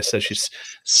 And everybody says she's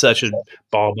such a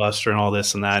ball buster and all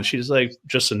this and that. And she's like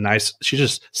just she's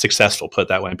just successful, put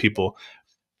that way. And people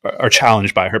are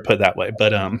challenged by her, put that way.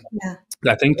 But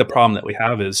I think the problem that we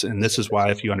have is, and this is why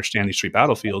if you understand these 3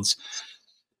 battlefields,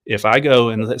 if I go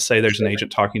and let's say there's an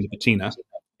agent talking to Bettina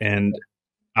and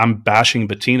I'm bashing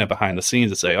Bettina behind the scenes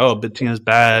and say, oh, Bettina's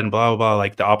bad and blah, blah, blah,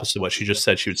 like the opposite of what she just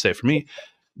said she would say for me.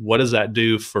 What does that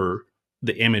do for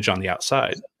the image on the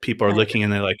outside? People are looking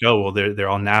and they're like, oh, well, they're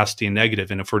all nasty and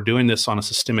negative. And if we're doing this on a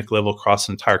systemic level across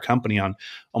the entire company on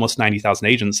almost 90,000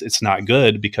 agents, it's not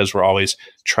good, because we're always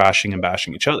trashing and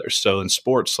bashing each other. So in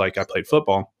sports, like I played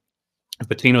football, if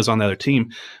Bettina's on the other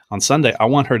team on Sunday, I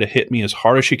want her to hit me as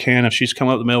hard as she can. If she's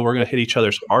coming up the middle, we're going to hit each other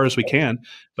as hard as we can.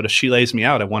 But if she lays me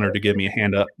out, I want her to give me a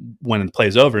hand up when the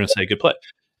play's over and say, good play.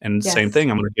 And same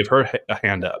thing, I'm going to give her a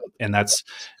hand up. And that's,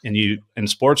 in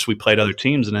sports, we played other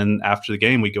teams. And then after the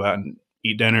game, we go out and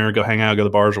eat dinner, go hang out, go to the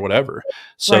bars or whatever.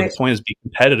 So the point is be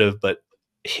competitive, but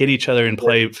hit each other and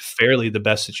play fairly the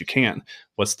best that you can.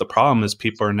 What's the problem is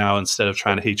people are now, instead of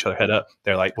trying to hit each other head up,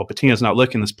 they're like, well, Bettina's not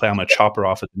looking this play. I'm going to chop her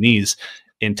off at the knees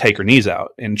and take her knees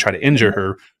out and try to injure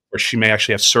her, or she may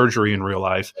actually have surgery in real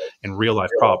life and real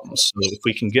life problems. So if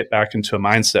we can get back into a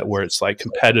mindset where it's like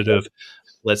competitive,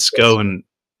 let's go and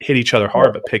hit each other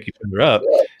hard, but pick each other up,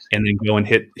 and then go and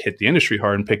hit the industry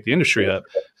hard and pick the industry up,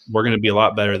 we're going to be a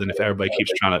lot better than if everybody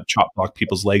keeps trying to chop block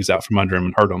people's legs out from under them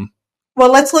and hurt them. Well,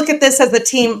 let's look at this as a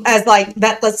team, as like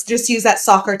that. Let's just use that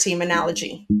soccer team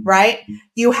analogy, right?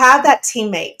 You have that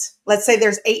teammate. Let's say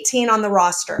there's 18 on the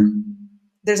roster.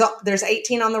 There's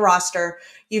 18 on the roster.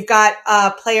 You've got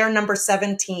player number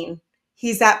 17.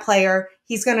 He's that player.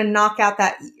 He's going to knock out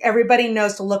that. Everybody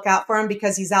knows to look out for him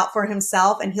because he's out for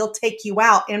himself, and he'll take you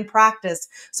out in practice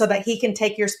so that he can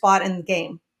take your spot in the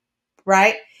game,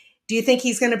 right? Do you think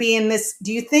he's going to be in this?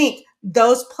 Do you think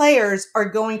those players are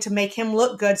going to make him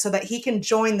look good so that he can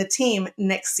join the team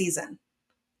next season?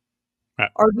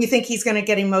 Right. Or do you think he's going to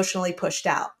get emotionally pushed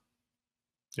out?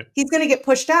 Yeah. He's going to get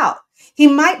pushed out. He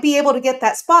might be able to get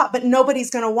that spot, but nobody's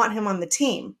going to want him on the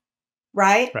team,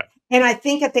 right? And I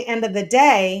think at the end of the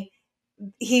day,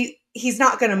 he's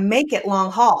not going to make it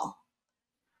long haul.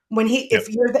 When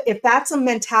if that's a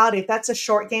mentality, if that's a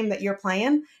short game that you're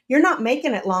playing, you're not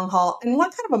making it long haul. And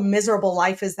what kind of a miserable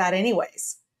life is that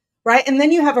anyways? Right. And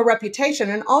then you have a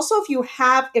reputation. And also if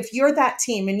you're that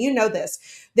team, and you know this,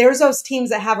 there's those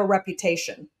teams that have a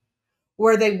reputation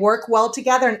where they work well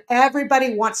together and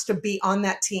everybody wants to be on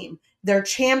that team. They're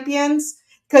champions,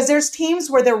 because there's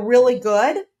teams where they're really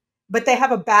good, but they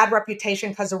have a bad reputation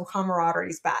because their camaraderie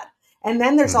is bad. And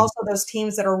then there's also those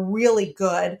teams that are really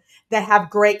good that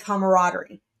have great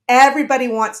camaraderie. Everybody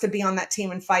wants to be on that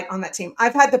team and fight on that team.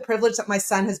 I've had the privilege that my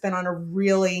son has been on a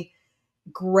really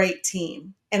great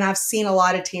team, and I've seen a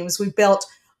lot of teams. We built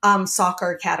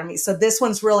soccer academies. So this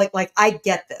one's really like, I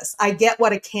get this. I get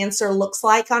what a cancer looks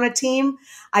like on a team.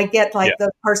 I get like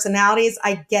the personalities.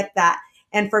 I get that.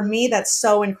 And for me, that's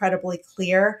so incredibly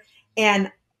clear.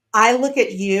 And I look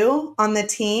at you on the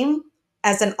team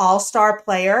as an all-star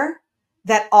player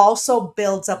that also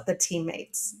builds up the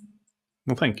teammates.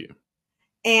 Well, thank you.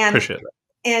 And, appreciate it.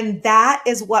 And that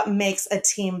is what makes a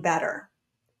team better,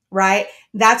 right?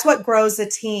 That's what grows a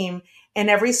team. And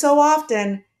every so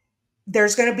often,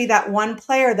 there's going to be that one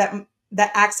player that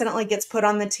accidentally gets put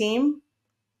on the team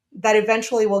that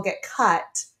eventually will get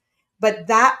cut. But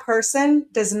that person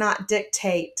does not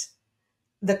dictate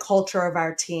the culture of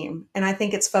our team. And I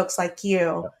think it's folks like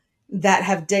you that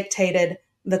have dictated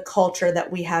the culture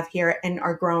that we have here and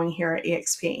are growing here at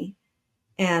EXP.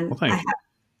 And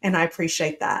I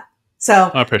appreciate that.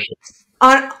 So I appreciate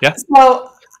it.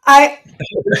 So I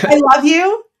love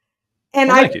you,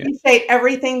 and I appreciate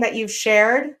everything that you've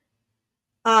shared.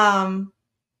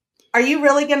 Are you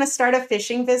really going to start a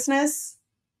fishing business?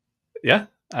 Yeah.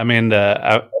 I mean,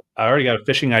 I already got a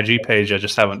fishing IG page. I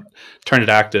just haven't turned it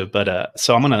active, but,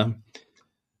 so I'm going to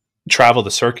travel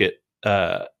the circuit,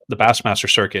 the Bassmaster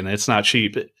circuit, and it's not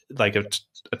cheap. Like a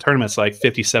tournament's like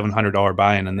 $5,700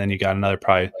 buy-in. And then you got another,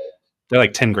 probably they're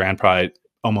like 10 grand, probably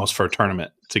almost for a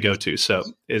tournament to go to. So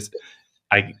if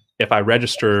I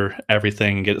register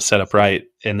everything and get it set up right,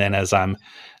 and then as I'm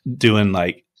doing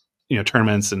like,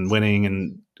 tournaments and winning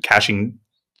and cashing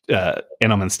in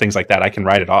them and things like that, I can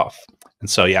write it off. And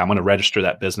so, I'm going to register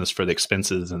that business for the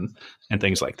expenses and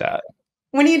things like that.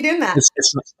 When are you doing that?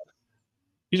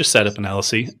 You just set up an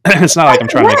LLC. It's not like I'm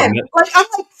trying to make it. Like,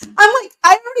 I'm like,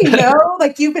 I already know,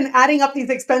 like you've been adding up these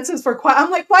expenses for quite,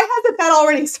 I'm like, why hasn't that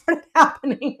already started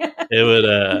happening? It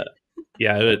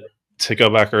would, to go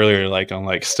back earlier, like on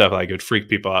like stuff, like it would freak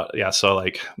people out. Yeah. So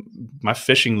like my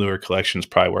fishing lure collection is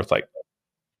probably worth like,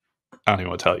 I don't even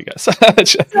want to tell you guys.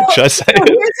 Should I say it?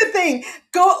 Here's the thing.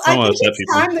 I think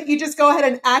it's time that you just go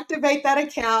ahead and activate that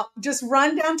account. Just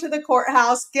run down to the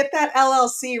courthouse, get that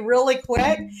LLC really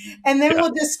quick, and then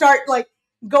we'll just start like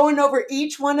going over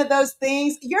each one of those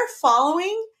things. Your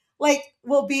following like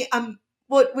will be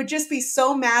would just be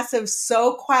so massive,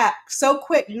 so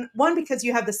quick. One, because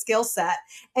you have the skill set,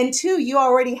 and two, you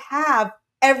already have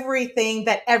everything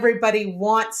that everybody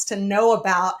wants to know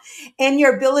about, and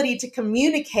your ability to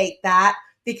communicate that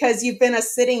because you've been a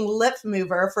sitting lip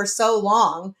mover for so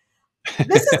long.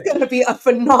 This is going to be a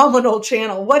phenomenal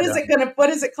channel. What is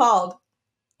it called?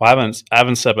 Well, I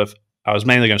haven't set up. I was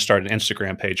mainly going to start an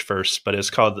Instagram page first, but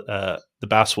it's called the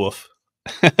Bass Wolf.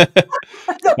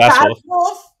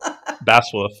 Bass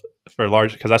Wolf for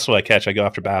large, because that's what I catch. I go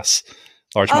after bass,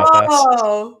 largemouth bass.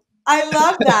 Oh, I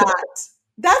love that.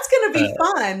 That's going to be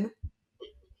fun.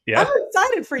 Yeah. I'm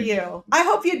excited for you. I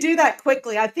hope you do that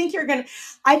quickly. I think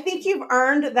you've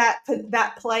earned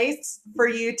that place for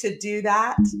you to do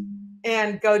that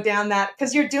and go down that,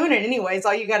 because you're doing it anyways.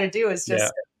 All you got to do is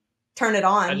just turn it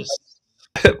on.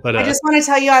 I just want to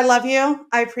tell you, I love you.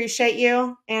 I appreciate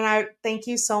you. And I thank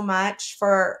you so much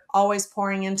for always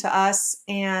pouring into us.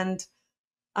 And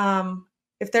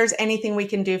if there's anything we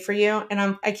can do for you,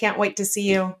 and I can't wait to see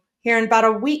you here in about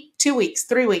a week, 2 weeks,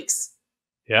 3 weeks.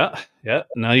 Yeah.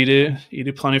 No, you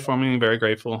do plenty for me. I'm very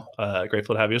grateful.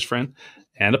 Grateful to have you as a friend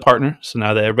and a partner. So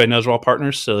now that everybody knows we're all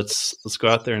partners, so let's go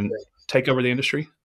out there and take over the industry.